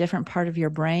uses a different part of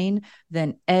your brain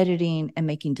than editing and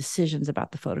making decisions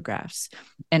about the photographs.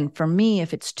 And for me,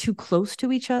 if it's too close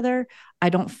to each other, I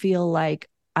don't feel like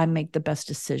I make the best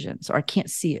decisions, or I can't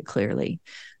see it clearly.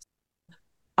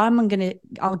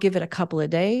 I'll give it a couple of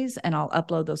days and I'll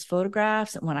upload those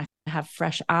photographs when I have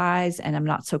fresh eyes and I'm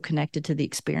not so connected to the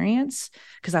experience,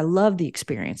 because I love the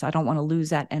experience. I don't want to lose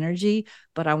that energy,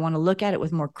 but I want to look at it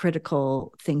with more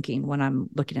critical thinking when I'm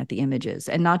looking at the images,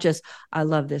 and not just, I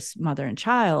love this mother and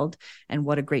child and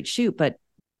what a great shoot, but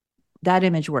that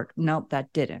image worked. Nope,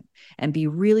 that didn't. And be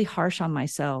really harsh on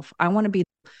myself. I want to be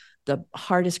the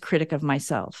hardest critic of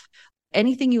myself.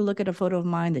 Anything you look at a photo of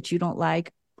mine that you don't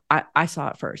like, I saw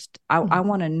it first. I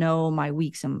want to know my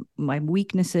my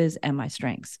weaknesses and my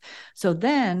strengths. So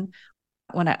then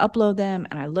when I upload them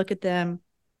and I look at them,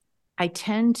 I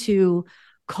tend to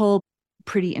cull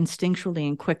pretty instinctually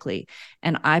and quickly.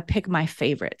 And I pick my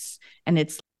favorites. And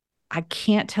I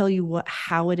can't tell you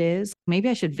how it is. Maybe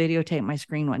I should videotape my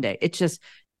screen one day. It's just,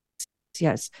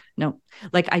 yes, no.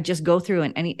 Like I just go through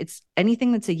and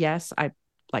anything that's a yes, I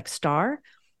like star,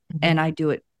 and I do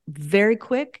it very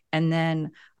quick. And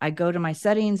then I go to my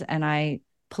settings and I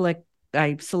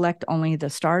select only the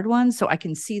starred ones so I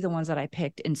can see the ones that I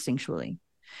picked instinctually.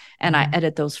 And I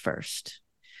edit those first.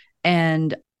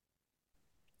 And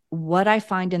what I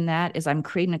find in that is I'm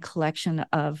creating a collection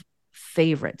of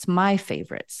favorites, my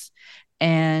favorites.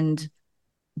 And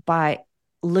by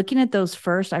looking at those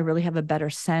first, I really have a better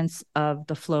sense of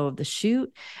the flow of the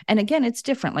shoot. And again, it's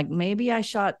different. Like maybe I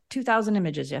shot 2,000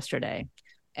 images yesterday,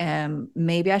 and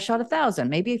maybe I shot 1,000,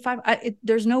 maybe 5.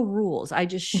 There's no rules. I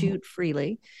just shoot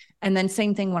freely. And then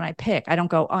same thing when I pick. I don't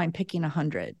go, oh, I'm picking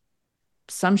 100.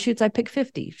 Some shoots I pick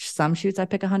 50. Some shoots I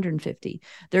pick 150.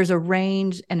 There's a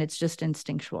range, and it's just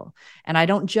instinctual. And I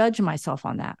don't judge myself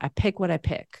on that. I pick what I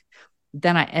pick.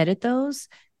 Then I edit those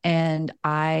and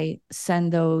I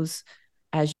send those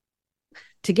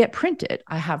to get printed.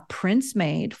 I have prints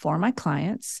made for my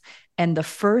clients, and the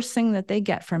first thing that they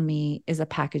get from me is a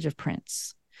package of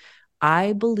prints.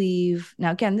 I believe,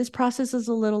 now again, this process is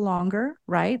a little longer,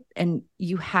 right? And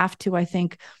you have to, I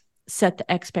think, set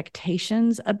the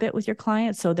expectations a bit with your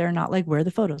clients so they're not like, where are the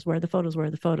photos? Where are the photos? Where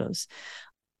are the photos?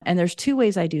 And there's 2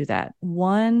 ways I do that.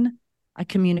 One, I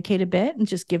communicate a bit and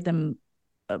just give them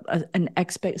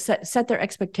set their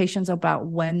expectations about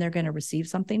when they're going to receive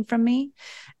something from me.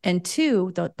 And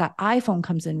 2, the iPhone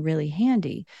comes in really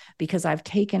handy because I've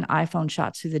taken iPhone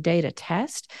shots through the day to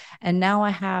test. And now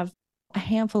I have a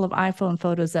handful of iPhone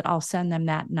photos that I'll send them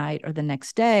that night or the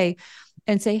next day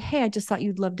and say, hey, I just thought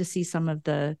you'd love to see some of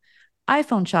the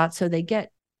iPhone shots. So they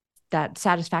get that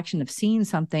satisfaction of seeing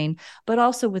something, but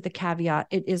also with the caveat,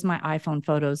 it is my iPhone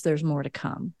photos. There's more to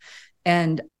come.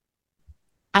 And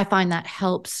I find that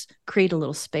helps create a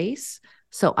little space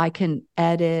so I can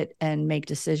edit and make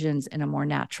decisions in a more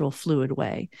natural, fluid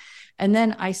way. And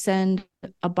then I send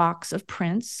a box of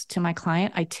prints to my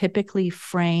client. I typically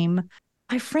frame,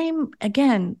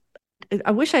 again,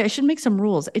 I wish I should make some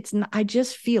rules. I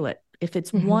just feel it. If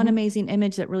it's one amazing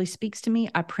image that really speaks to me,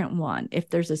 I print one. If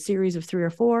there's a series of 3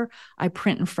 or 4, I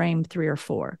print and frame 3 or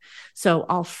 4. So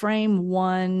I'll frame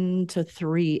 1 to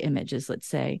 3 images, let's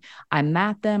say. I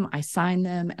mat them, I sign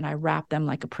them, and I wrap them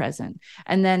like a present.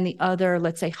 And then the other,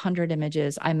 let's say 100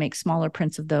 images, I make smaller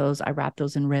prints of those. I wrap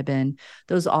those in ribbon.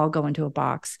 Those all go into a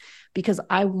box because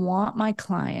I want my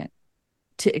client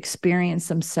to experience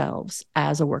themselves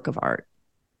as a work of art.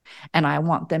 And I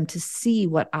want them to see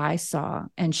what I saw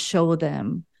and show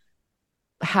them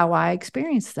how I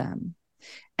experienced them.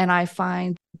 And I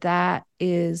find that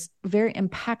is very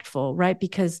impactful, right?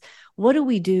 Because what do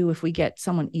we do if we get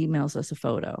someone emails us a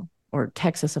photo or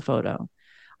texts us a photo?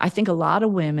 I think a lot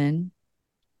of women,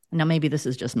 now maybe this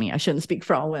is just me, I shouldn't speak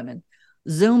for all women,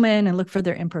 zoom in and look for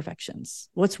their imperfections.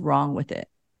 What's wrong with it?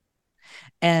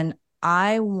 And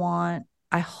I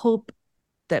hope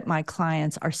that my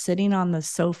clients are sitting on the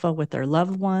sofa with their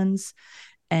loved ones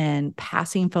and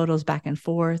passing photos back and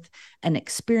forth and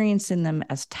experiencing them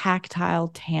as tactile,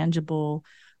 tangible,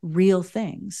 real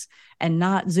things, and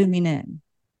not zooming in,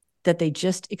 that they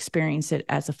just experience it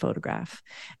as a photograph.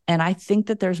 And I think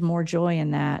that there's more joy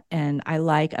in that. And I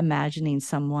like imagining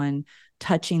someone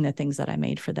touching the things that I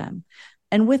made for them.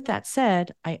 And with that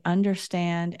said, I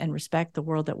understand and respect the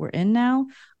world that we're in now.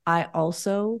 I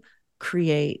also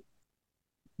create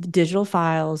digital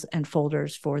files and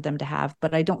folders for them to have,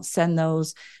 but I don't send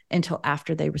those until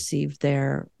after they receive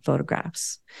their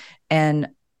photographs. And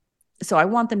so I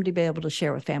want them to be able to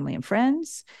share with family and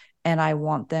friends, and I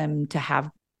want them to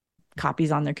have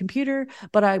copies on their computer,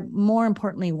 but I more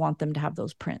importantly want them to have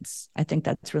those prints. I think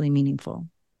that's really meaningful.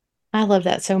 I love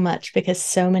that so much because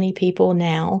so many people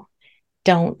now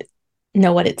don't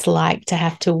know what it's like to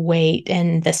have to wait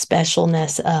and the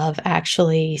specialness of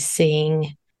actually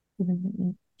seeing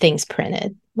things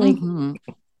printed. Like, and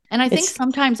I think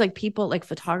sometimes like people, like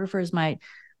photographers might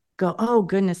go, oh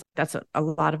goodness, that's a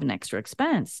lot of an extra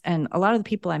expense. And a lot of the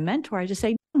people I mentor, I just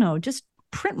say, no, just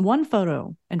print one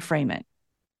photo and frame it.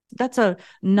 That's a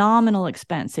nominal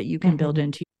expense that you can build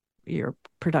into your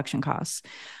production costs.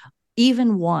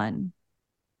 Even one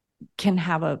can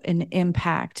have an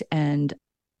impact and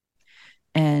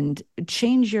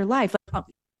change your life.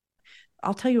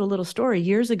 I'll tell you a little story.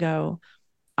 Years ago,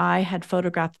 I had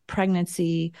photographed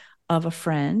pregnancy of a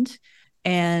friend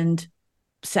and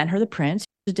sent her the prints,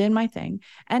 did my thing.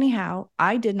 Anyhow,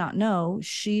 I did not know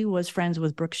she was friends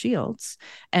with Brooke Shields,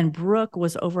 and Brooke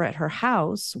was over at her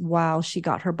house while she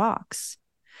got her box.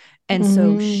 And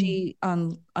so she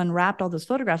unwrapped all those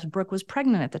photographs. Brooke was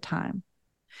pregnant at the time.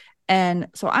 And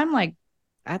so I'm like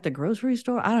at the grocery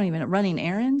store, I don't even running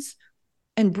errands.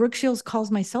 And Brooke Shields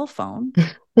calls my cell phone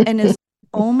and is,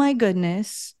 oh my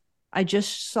goodness, I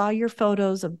just saw your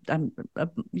photos of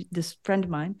this friend of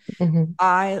mine. Mm-hmm.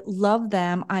 I love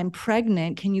them. I'm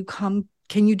pregnant. Can you come?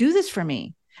 Can you do this for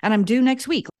me? And I'm due next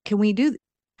week. Can we do?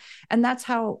 And that's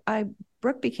how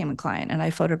Brooke became a client, and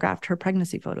I photographed her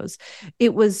pregnancy photos.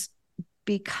 It was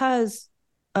because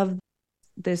of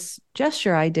this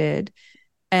gesture I did.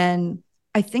 And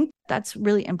I think that's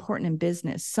really important in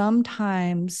business.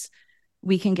 Sometimes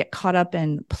we can get caught up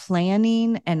in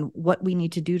planning and what we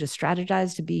need to do to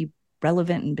strategize to be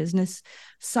relevant in business.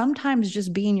 Sometimes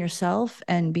just being yourself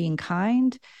and being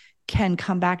kind can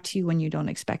come back to you when you don't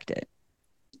expect it.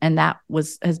 And that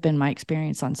has been my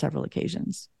experience on several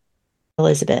occasions.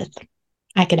 Elizabeth,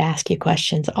 I could ask you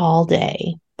questions all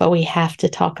day, but we have to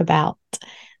talk about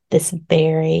this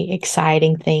very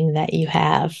exciting thing that you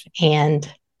have and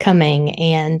coming.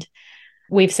 And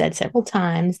we've said several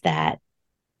times that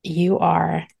you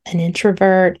are an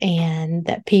introvert and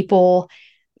that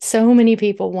so many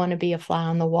people want to be a fly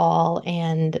on the wall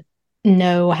and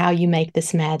know how you make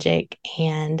this magic.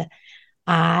 And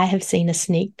I have seen a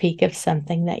sneak peek of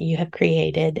something that you have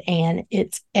created, and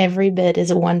it's every bit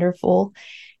as wonderful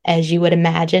as you would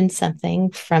imagine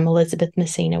something from Elizabeth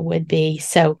Messina would be.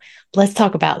 So let's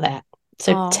talk about that.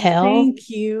 So thank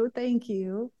you. Thank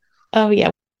you. Oh, yeah.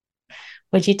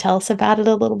 Would you tell us about it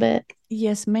a little bit?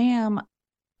 Yes, ma'am.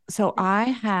 So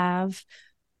I've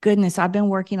been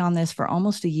working on this for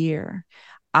almost a year.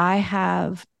 I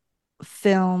have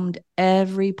filmed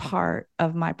every part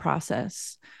of my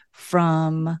process,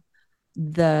 from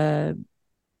the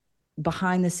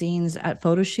behind the scenes at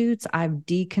photo shoots. I've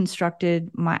deconstructed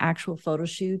my actual photo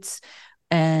shoots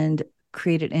and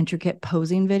created intricate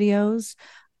posing videos.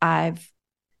 I've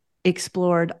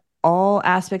explored all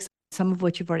aspects, some of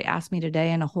which you've already asked me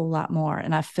today, and a whole lot more.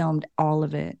 And I've filmed all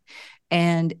of it.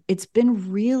 And it's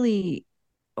been really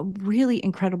a really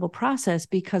incredible process,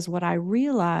 because what I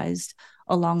realized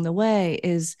along the way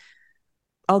is,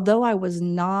 although I was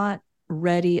not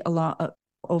ready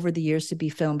over the years to be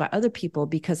filmed by other people,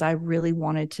 because I really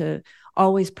wanted to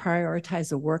always prioritize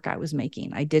the work I was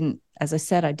making. As I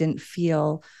said, I didn't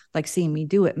feel like seeing me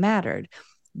do it mattered.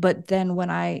 But then when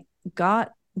I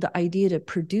got the idea to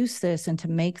produce this and to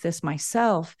make this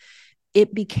myself,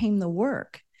 it became the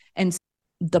work. And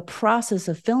the process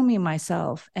of filming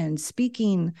myself and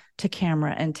speaking to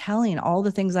camera and telling all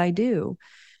the things I do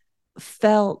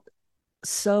felt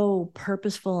so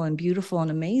purposeful and beautiful and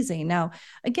amazing. Now,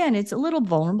 again, it's a little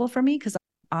vulnerable for me because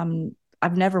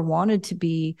I've never wanted to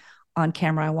be on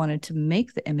camera. I wanted to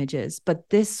make the images, but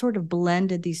this sort of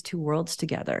blended these two worlds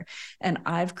together. And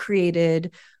I've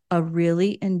created a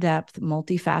really in-depth,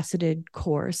 multifaceted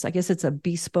course. I guess it's a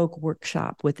bespoke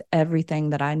workshop with everything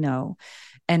that I know.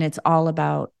 And it's all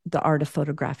about the art of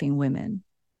photographing women.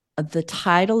 The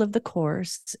title of the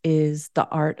course is The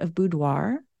Art of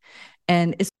Boudoir.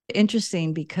 And it's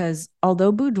interesting because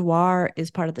although boudoir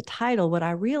is part of the title, what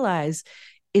I realize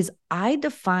is I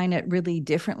define it really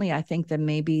differently, I think, than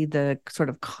maybe the sort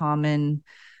of common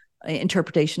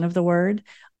interpretation of the word.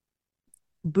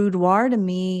 Boudoir to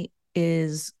me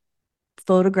is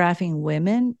photographing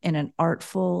women in an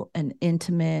artful and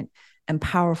intimate and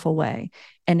powerful way.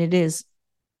 And it is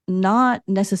not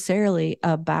necessarily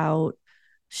about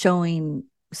showing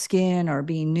skin or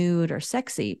being nude or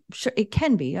sexy. Sure, it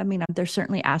can be. I mean, there's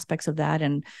certainly aspects of that,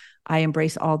 and I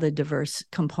embrace all the diverse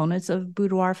components of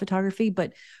boudoir photography,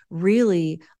 but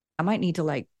really I might need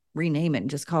to rename it and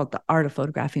just call it The Art of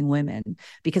Photographing Women,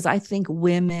 because I think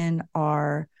women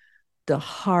are the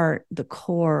heart, the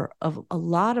core of a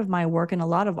lot of my work and a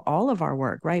lot of all of our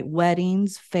work, right?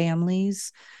 Weddings,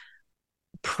 families,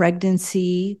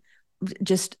 pregnancy,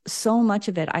 just so much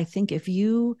of it. I think if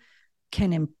you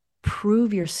can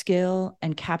improve your skill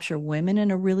and capture women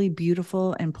in a really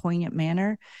beautiful and poignant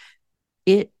manner,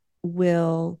 it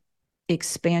will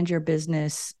expand your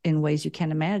business in ways you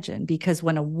can't imagine. Because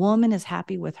when a woman is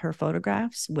happy with her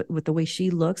photographs, with the way she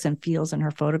looks and feels in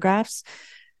her photographs,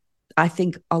 I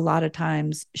think a lot of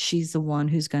times she's the one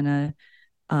who's going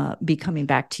to be coming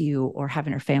back to you, or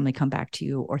having her family come back to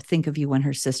you, or think of you when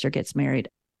her sister gets married,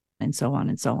 and so on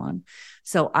and so on.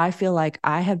 So I feel like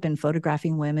I have been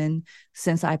photographing women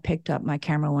since I picked up my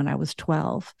camera when I was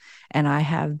 12. And I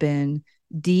have been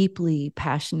deeply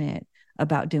passionate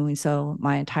about doing so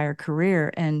my entire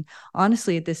career. And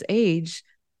honestly, at this age,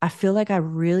 I feel like I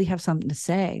really have something to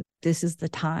say. This is the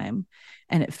time,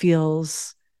 and it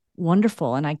feels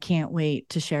wonderful. And I can't wait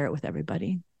to share it with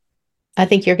everybody. I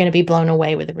think you're going to be blown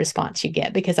away with the response you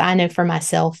get, because I know for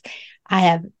myself, I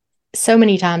have so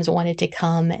many times wanted to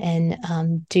come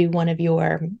and do one of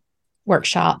your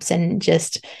workshops, and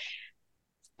just,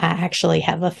 I actually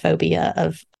have a phobia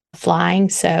of flying.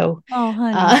 So Oh,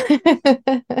 honey.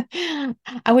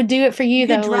 I would do it for you, You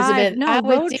could though, drive. Elizabeth. No, I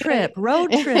would road do trip,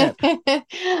 road trip.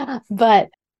 it. But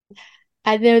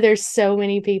I know there's so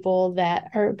many people that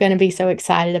are going to be so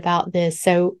excited about this.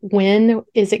 So when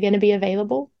is it going to be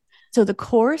available? So the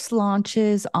course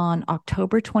launches on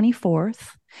October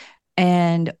 24th,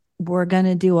 and we're going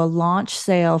to do a launch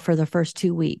sale for the first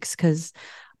 2 weeks, because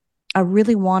I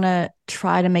really want to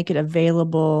try to make it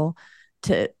available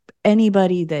to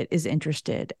anybody that is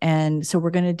interested. And so we're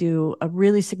going to do a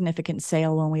really significant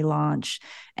sale when we launch,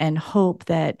 and hope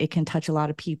that it can touch a lot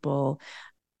of people,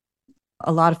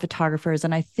 a lot of photographers.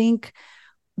 And I think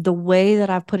the way that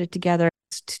I've put it together,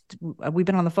 we've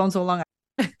been on the phone so long,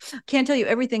 I can't tell you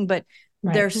everything, but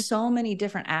there's so many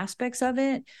different aspects of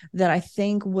it that I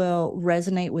think will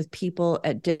resonate with people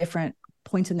at different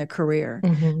points in their career.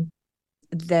 Mm-hmm.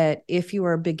 That if you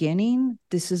are beginning,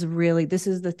 this is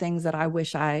the things that I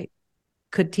wish I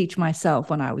could teach myself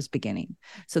when I was beginning.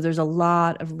 So there's a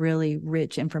lot of really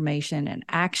rich information and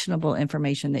actionable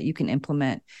information that you can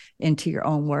implement into your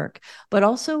own work. But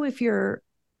also, if you're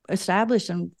established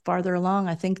and farther along,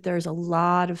 I think there's a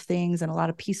lot of things and a lot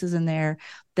of pieces in there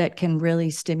that can really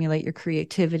stimulate your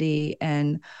creativity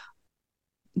and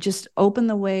just open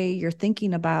the way you're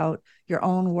thinking about your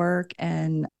own work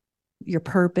and your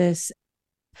purpose.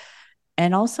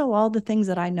 And also all the things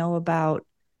that I know about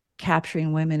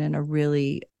capturing women in a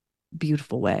really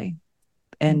beautiful way.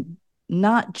 And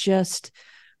not just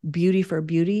beauty for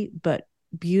beauty, but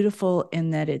beautiful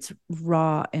in that it's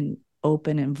raw and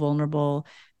open and vulnerable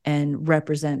and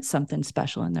represents something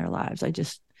special in their lives.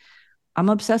 I'm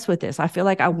obsessed with this. I feel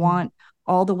like I want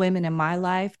all the women in my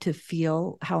life to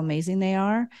feel how amazing they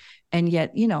are. And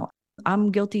yet,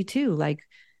 I'm guilty too. Like,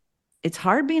 it's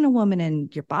hard being a woman,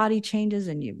 and your body changes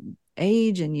and you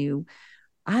age, and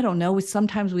I don't know,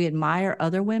 sometimes we admire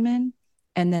other women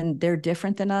and then they're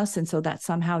different than us. And so that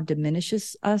somehow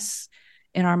diminishes us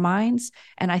in our minds.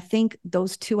 And I think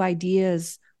those two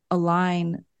ideas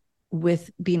align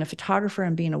with being a photographer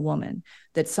and being a woman,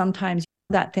 that sometimes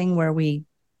that thing where we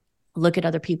look at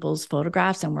other people's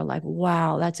photographs and we're like,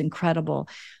 wow, that's incredible.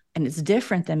 And it's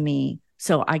different than me.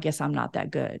 So I guess I'm not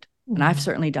that good. And I've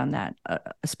certainly done that,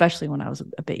 especially when I was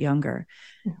a bit younger.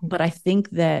 But I think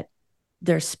that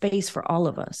there's space for all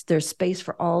of us. There's space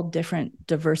for all different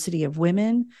diversity of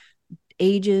women,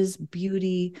 ages,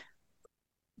 beauty,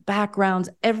 backgrounds.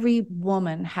 Every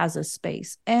woman has a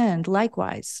space. And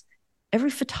likewise, every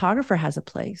photographer has a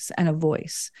place and a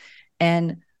voice.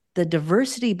 And the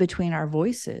diversity between our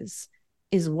voices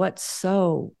is what's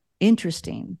so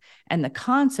interesting. And the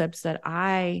concepts that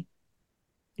I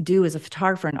do as a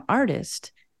photographer and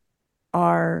artist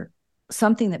are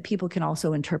something that people can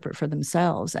also interpret for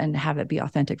themselves and have it be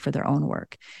authentic for their own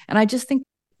work. And I just think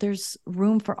there's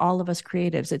room for all of us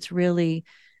creatives. It's really,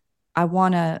 I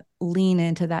want to lean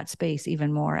into that space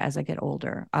even more as I get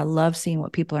older. I love seeing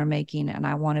what people are making, and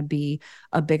I want to be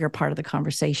a bigger part of the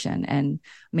conversation and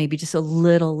maybe just a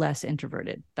little less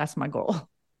introverted. That's my goal.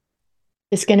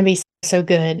 It's going to be so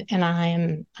good, and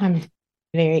I'm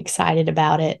very excited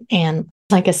about it. And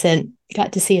like I said,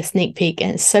 got to see a sneak peek,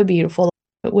 and it's so beautiful.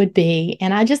 It would be.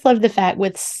 And I just love the fact,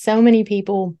 with so many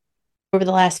people over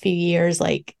the last few years,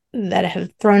 like, that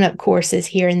have thrown up courses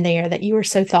here and there, that you were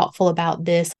so thoughtful about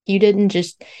this. You didn't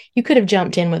just, you could have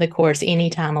jumped in with a course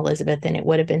anytime, Elizabeth, and it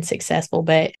would have been successful.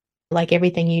 But like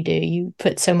everything you do, you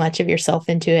put so much of yourself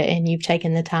into it, and you've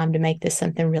taken the time to make this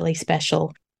something really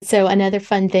special. So another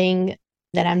fun thing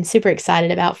that I'm super excited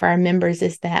about for our members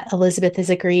is that Elizabeth has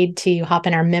agreed to hop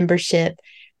in our membership,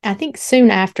 I think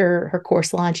soon after her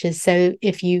course launches. So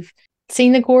if you've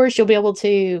seen the course, you'll be able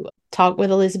to talk with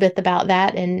Elizabeth about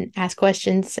that and ask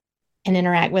questions and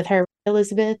interact with her.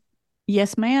 Elizabeth?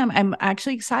 Yes, ma'am. I'm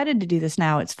actually excited to do this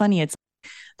now. It's funny.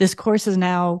 This course is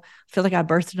now, I feel like I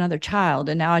birthed another child,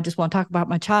 and now I just want to talk about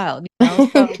my child.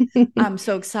 So I'm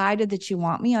so excited that you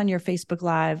want me on your Facebook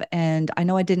Live. And I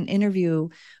know I did an interview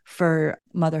for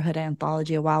Motherhood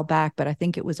Anthology a while back, but I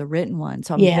think it was a written one.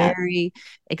 So I'm very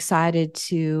excited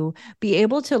to be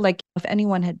able to, like, if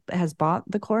anyone has bought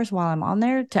the course while I'm on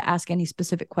there, to ask any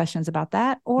specific questions about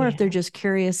that, or if they're just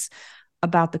curious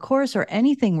about the course or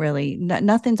anything really,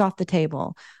 nothing's off the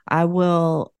table. I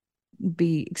will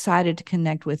be excited to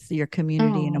connect with your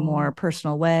community in a Oh, more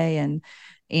personal way and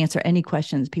answer any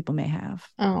questions people may have.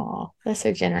 oh, that's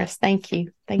so generous. Thank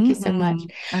you. Thank you so much.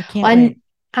 I can't Well, wait.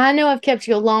 I know I've kept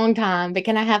you a long time, but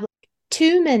can I have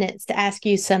 2 minutes to ask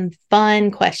you some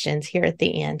fun questions here at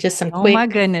the end? Just some Oh my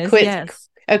quick, goodness. quick. Yes.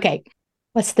 Okay.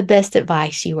 What's the best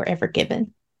advice you were ever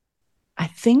given? I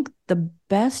think the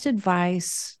best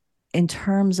advice in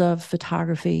terms of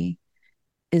photography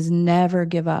is never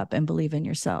give up and believe in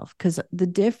yourself, because the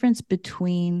difference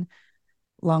between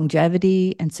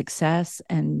longevity and success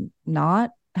and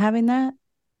not having that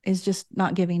is just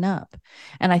not giving up.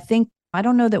 And I think, I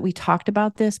don't know that we talked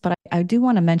about this, but I do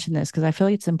want to mention this because I feel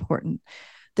like it's important.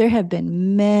 There have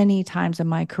been many times in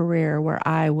my career where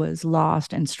I was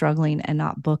lost and struggling and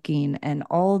not booking and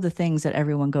all the things that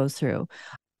everyone goes through.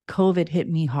 COVID hit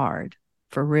me hard,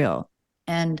 for real.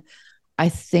 And I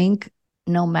think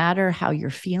no matter how you're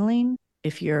feeling,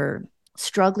 if you're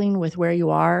struggling with where you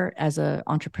are as an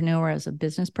entrepreneur, as a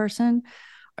business person,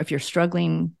 or if you're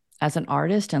struggling as an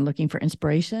artist and looking for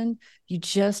inspiration, you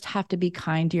just have to be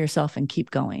kind to yourself and keep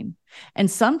going.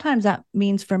 And sometimes that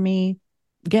means, for me,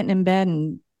 getting in bed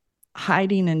and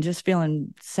hiding and just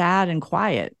feeling sad and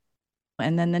quiet.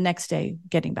 And then the next day,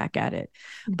 getting back at it.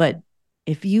 Mm-hmm. But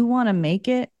if you want to make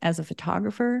it as a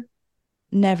photographer,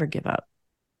 never give up.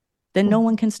 Then no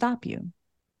one can stop you.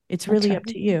 It's really up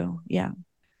to you. Yeah.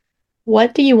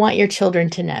 What do you want your children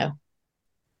to know?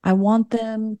 I want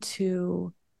them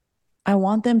to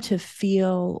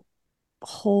feel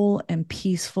whole and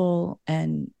peaceful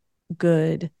and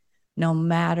good no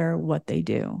matter what they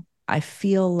do. I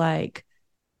feel like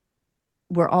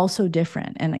we're all so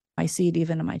different, and I see it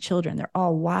even in my children. They're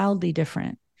all wildly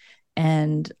different.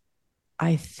 And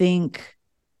I think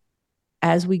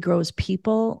as we grow as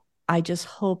people, I just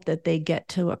hope that they get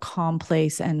to a calm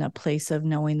place and a place of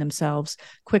knowing themselves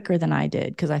quicker than I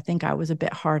did, because I think I was a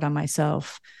bit hard on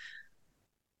myself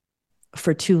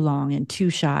for too long and too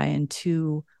shy and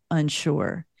too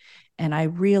unsure. And I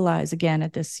realize again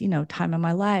at this, time in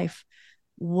my life,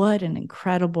 what an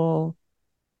incredible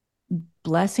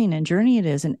blessing and journey it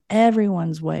is. And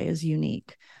everyone's way is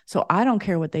unique. So I don't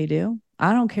care what they do.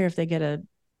 I don't care if they get a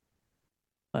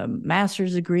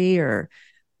master's degree, or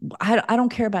I don't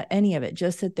care about any of it,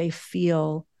 just that they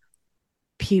feel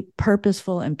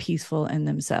purposeful and peaceful in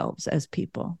themselves as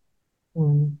people.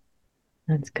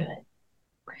 That's good.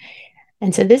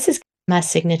 And so this is my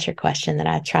signature question that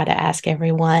I try to ask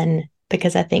everyone,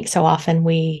 because I think so often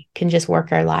we can just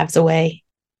work our lives away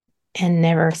and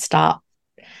never stop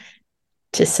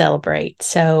to celebrate.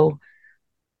 So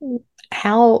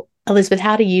Elizabeth,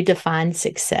 how do you define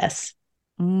success?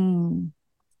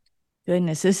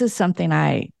 Goodness, this is something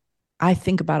I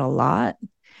think about a lot,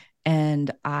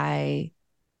 and I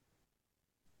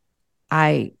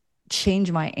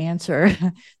change my answer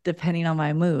depending on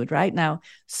my mood. Right now,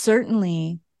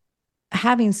 certainly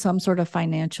having some sort of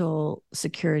financial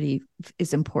security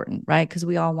is important, right? Because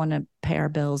we all want to pay our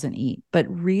bills and eat. But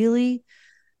really,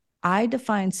 I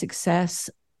define success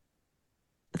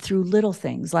through little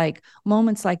things, like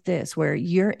moments like this, where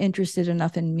you're interested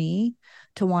enough in me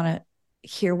to want to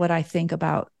hear what I think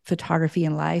about photography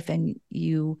and life, and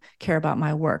you care about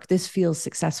my work. This feels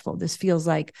successful. This feels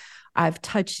like I've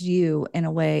touched you in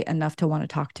a way enough to want to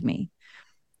talk to me.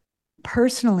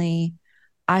 Personally,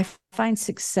 I find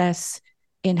success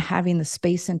in having the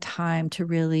space and time to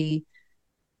really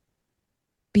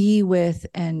be with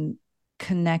and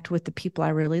connect with the people I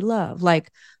really love. Like,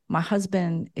 my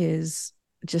husband is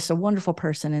just a wonderful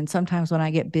person. And sometimes when I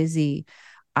get busy,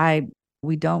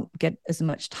 we don't get as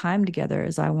much time together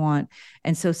as I want.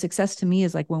 And so success to me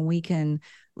is like when we can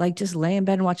like just lay in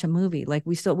bed and watch a movie. Like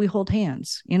we hold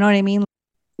hands, you know what I mean?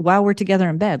 While we're together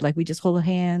in bed, like we just hold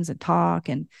hands and talk.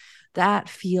 And that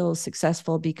feels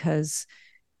successful because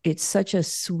it's such a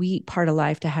sweet part of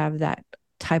life to have that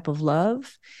type of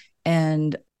love,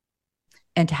 and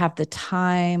to have the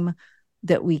time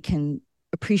that we can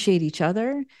appreciate each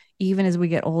other, even as we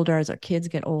get older, as our kids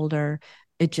get older.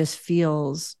 It just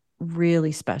feels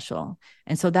really special.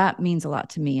 And so that means a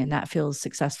lot to me. And that feels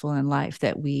successful in life,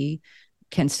 that we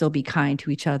can still be kind to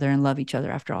each other and love each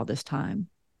other after all this time.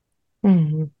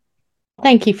 Mm-hmm.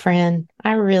 Thank you, friend.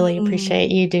 I really appreciate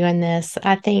you doing this.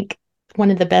 I think one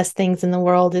of the best things in the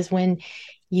world is when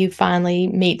you finally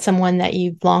meet someone that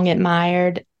you've long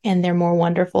admired and they're more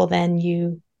wonderful than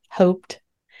you hoped.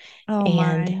 Oh And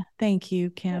my, thank you,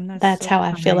 Kim. that's So how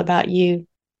I feel kind. about you.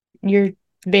 You're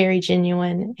very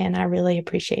genuine, and I really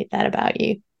appreciate that about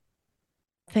you.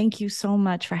 Thank you so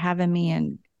much for having me.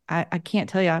 And I can't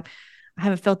tell you, I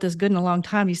haven't felt this good in a long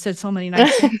time. You said so many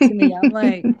nice things to me. I'm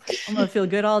like, I'm going to feel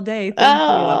good all day. Thank you.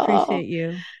 I appreciate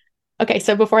you. Okay,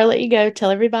 so before I let you go, tell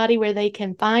everybody where they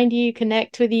can find you,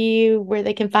 connect with you, where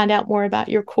they can find out more about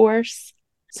your course.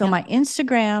 So my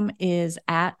Instagram is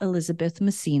at Elizabeth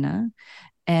Messina,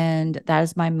 and that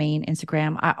is my main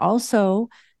Instagram. I also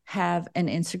have an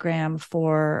Instagram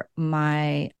for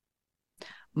my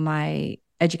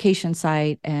education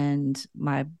site and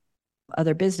my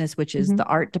other business, which is the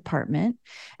art department.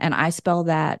 And I spell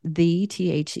that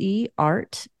the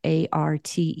art,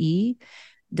 ARTE,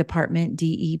 department,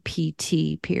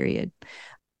 DEPT, period.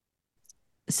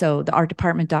 So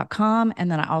theartdepartment.com. And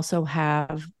then I also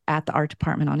have at the art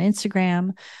department on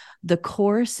Instagram. The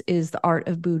course is the Art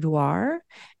of Boudoir.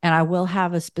 And I will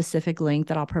have a specific link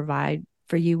that I'll provide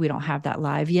for you. We don't have that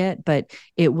live yet, but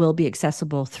it will be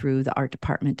accessible through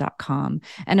theartdepartment.com.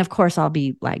 And of course, I'll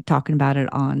be like talking about it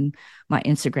on my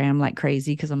Instagram like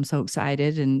crazy because I'm so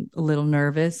excited and a little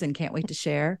nervous and can't wait to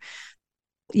share.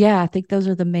 Yeah, I think those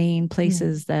are the main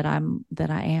places that I am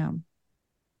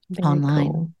Very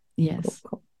online. Cool. Yes.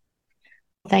 Cool.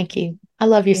 Thank you. I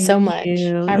love you so much.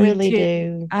 I really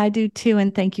do. I do too.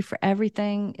 And thank you for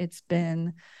everything.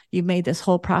 You've made this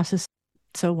whole process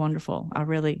so wonderful. I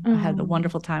had a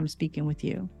wonderful time speaking with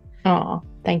you. Oh,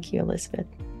 thank you, Elizabeth.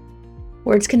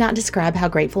 Words cannot describe how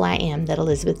grateful I am that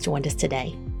Elizabeth joined us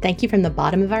today. Thank you from the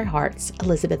bottom of our hearts,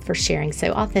 Elizabeth, for sharing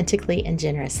so authentically and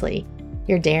generously.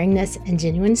 Your daringness and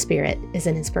genuine spirit is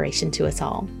an inspiration to us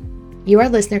all. You, our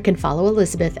listener, can follow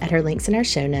Elizabeth at her links in our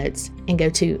show notes and go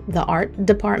to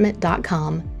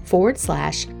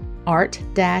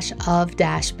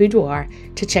theartdepartment.com/art-of-boudoir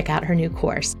to check out her new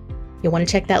course. You'll want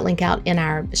to check that link out in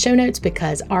our show notes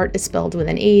because art is spelled with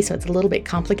an E, so it's a little bit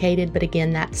complicated. But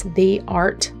again, that's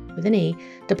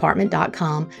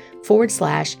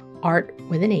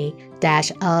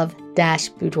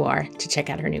theartdepartment.com/art-of-boudoir to check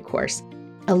out her new course.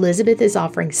 Elizabeth is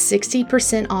offering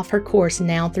 60% off her course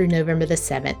now through November the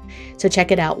 7th, so check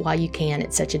it out while you can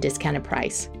at such a discounted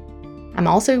price. I'm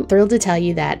also thrilled to tell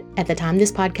you that at the time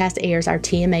this podcast airs, our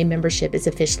TMA membership is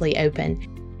officially open.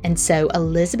 And so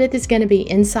Elizabeth is going to be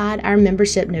inside our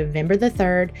membership November the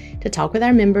 3rd to talk with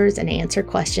our members and answer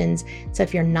questions. So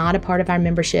if you're not a part of our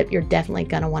membership, you're definitely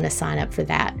going to want to sign up for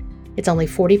that. It's only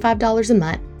 $45 a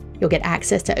month. You'll get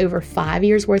access to over 5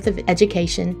 years worth of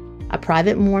education, a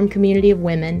private warm community of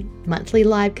women, monthly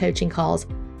live coaching calls,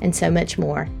 and so much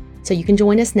more. So you can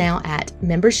join us now at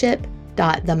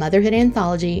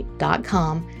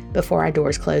membership.themotherhoodanthology.com before our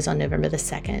doors close on November the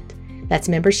 2nd. That's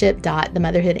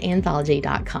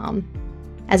membership.themotherhoodanthology.com.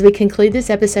 As we conclude this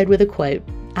episode with a quote,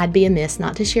 I'd be amiss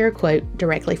not to share a quote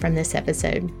directly from this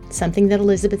episode, something that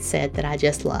Elizabeth said that I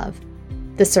just love.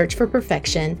 The search for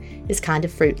perfection is kind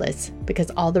of fruitless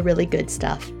because all the really good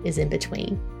stuff is in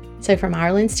between. So from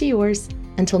our lens to yours,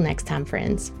 until next time,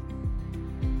 friends.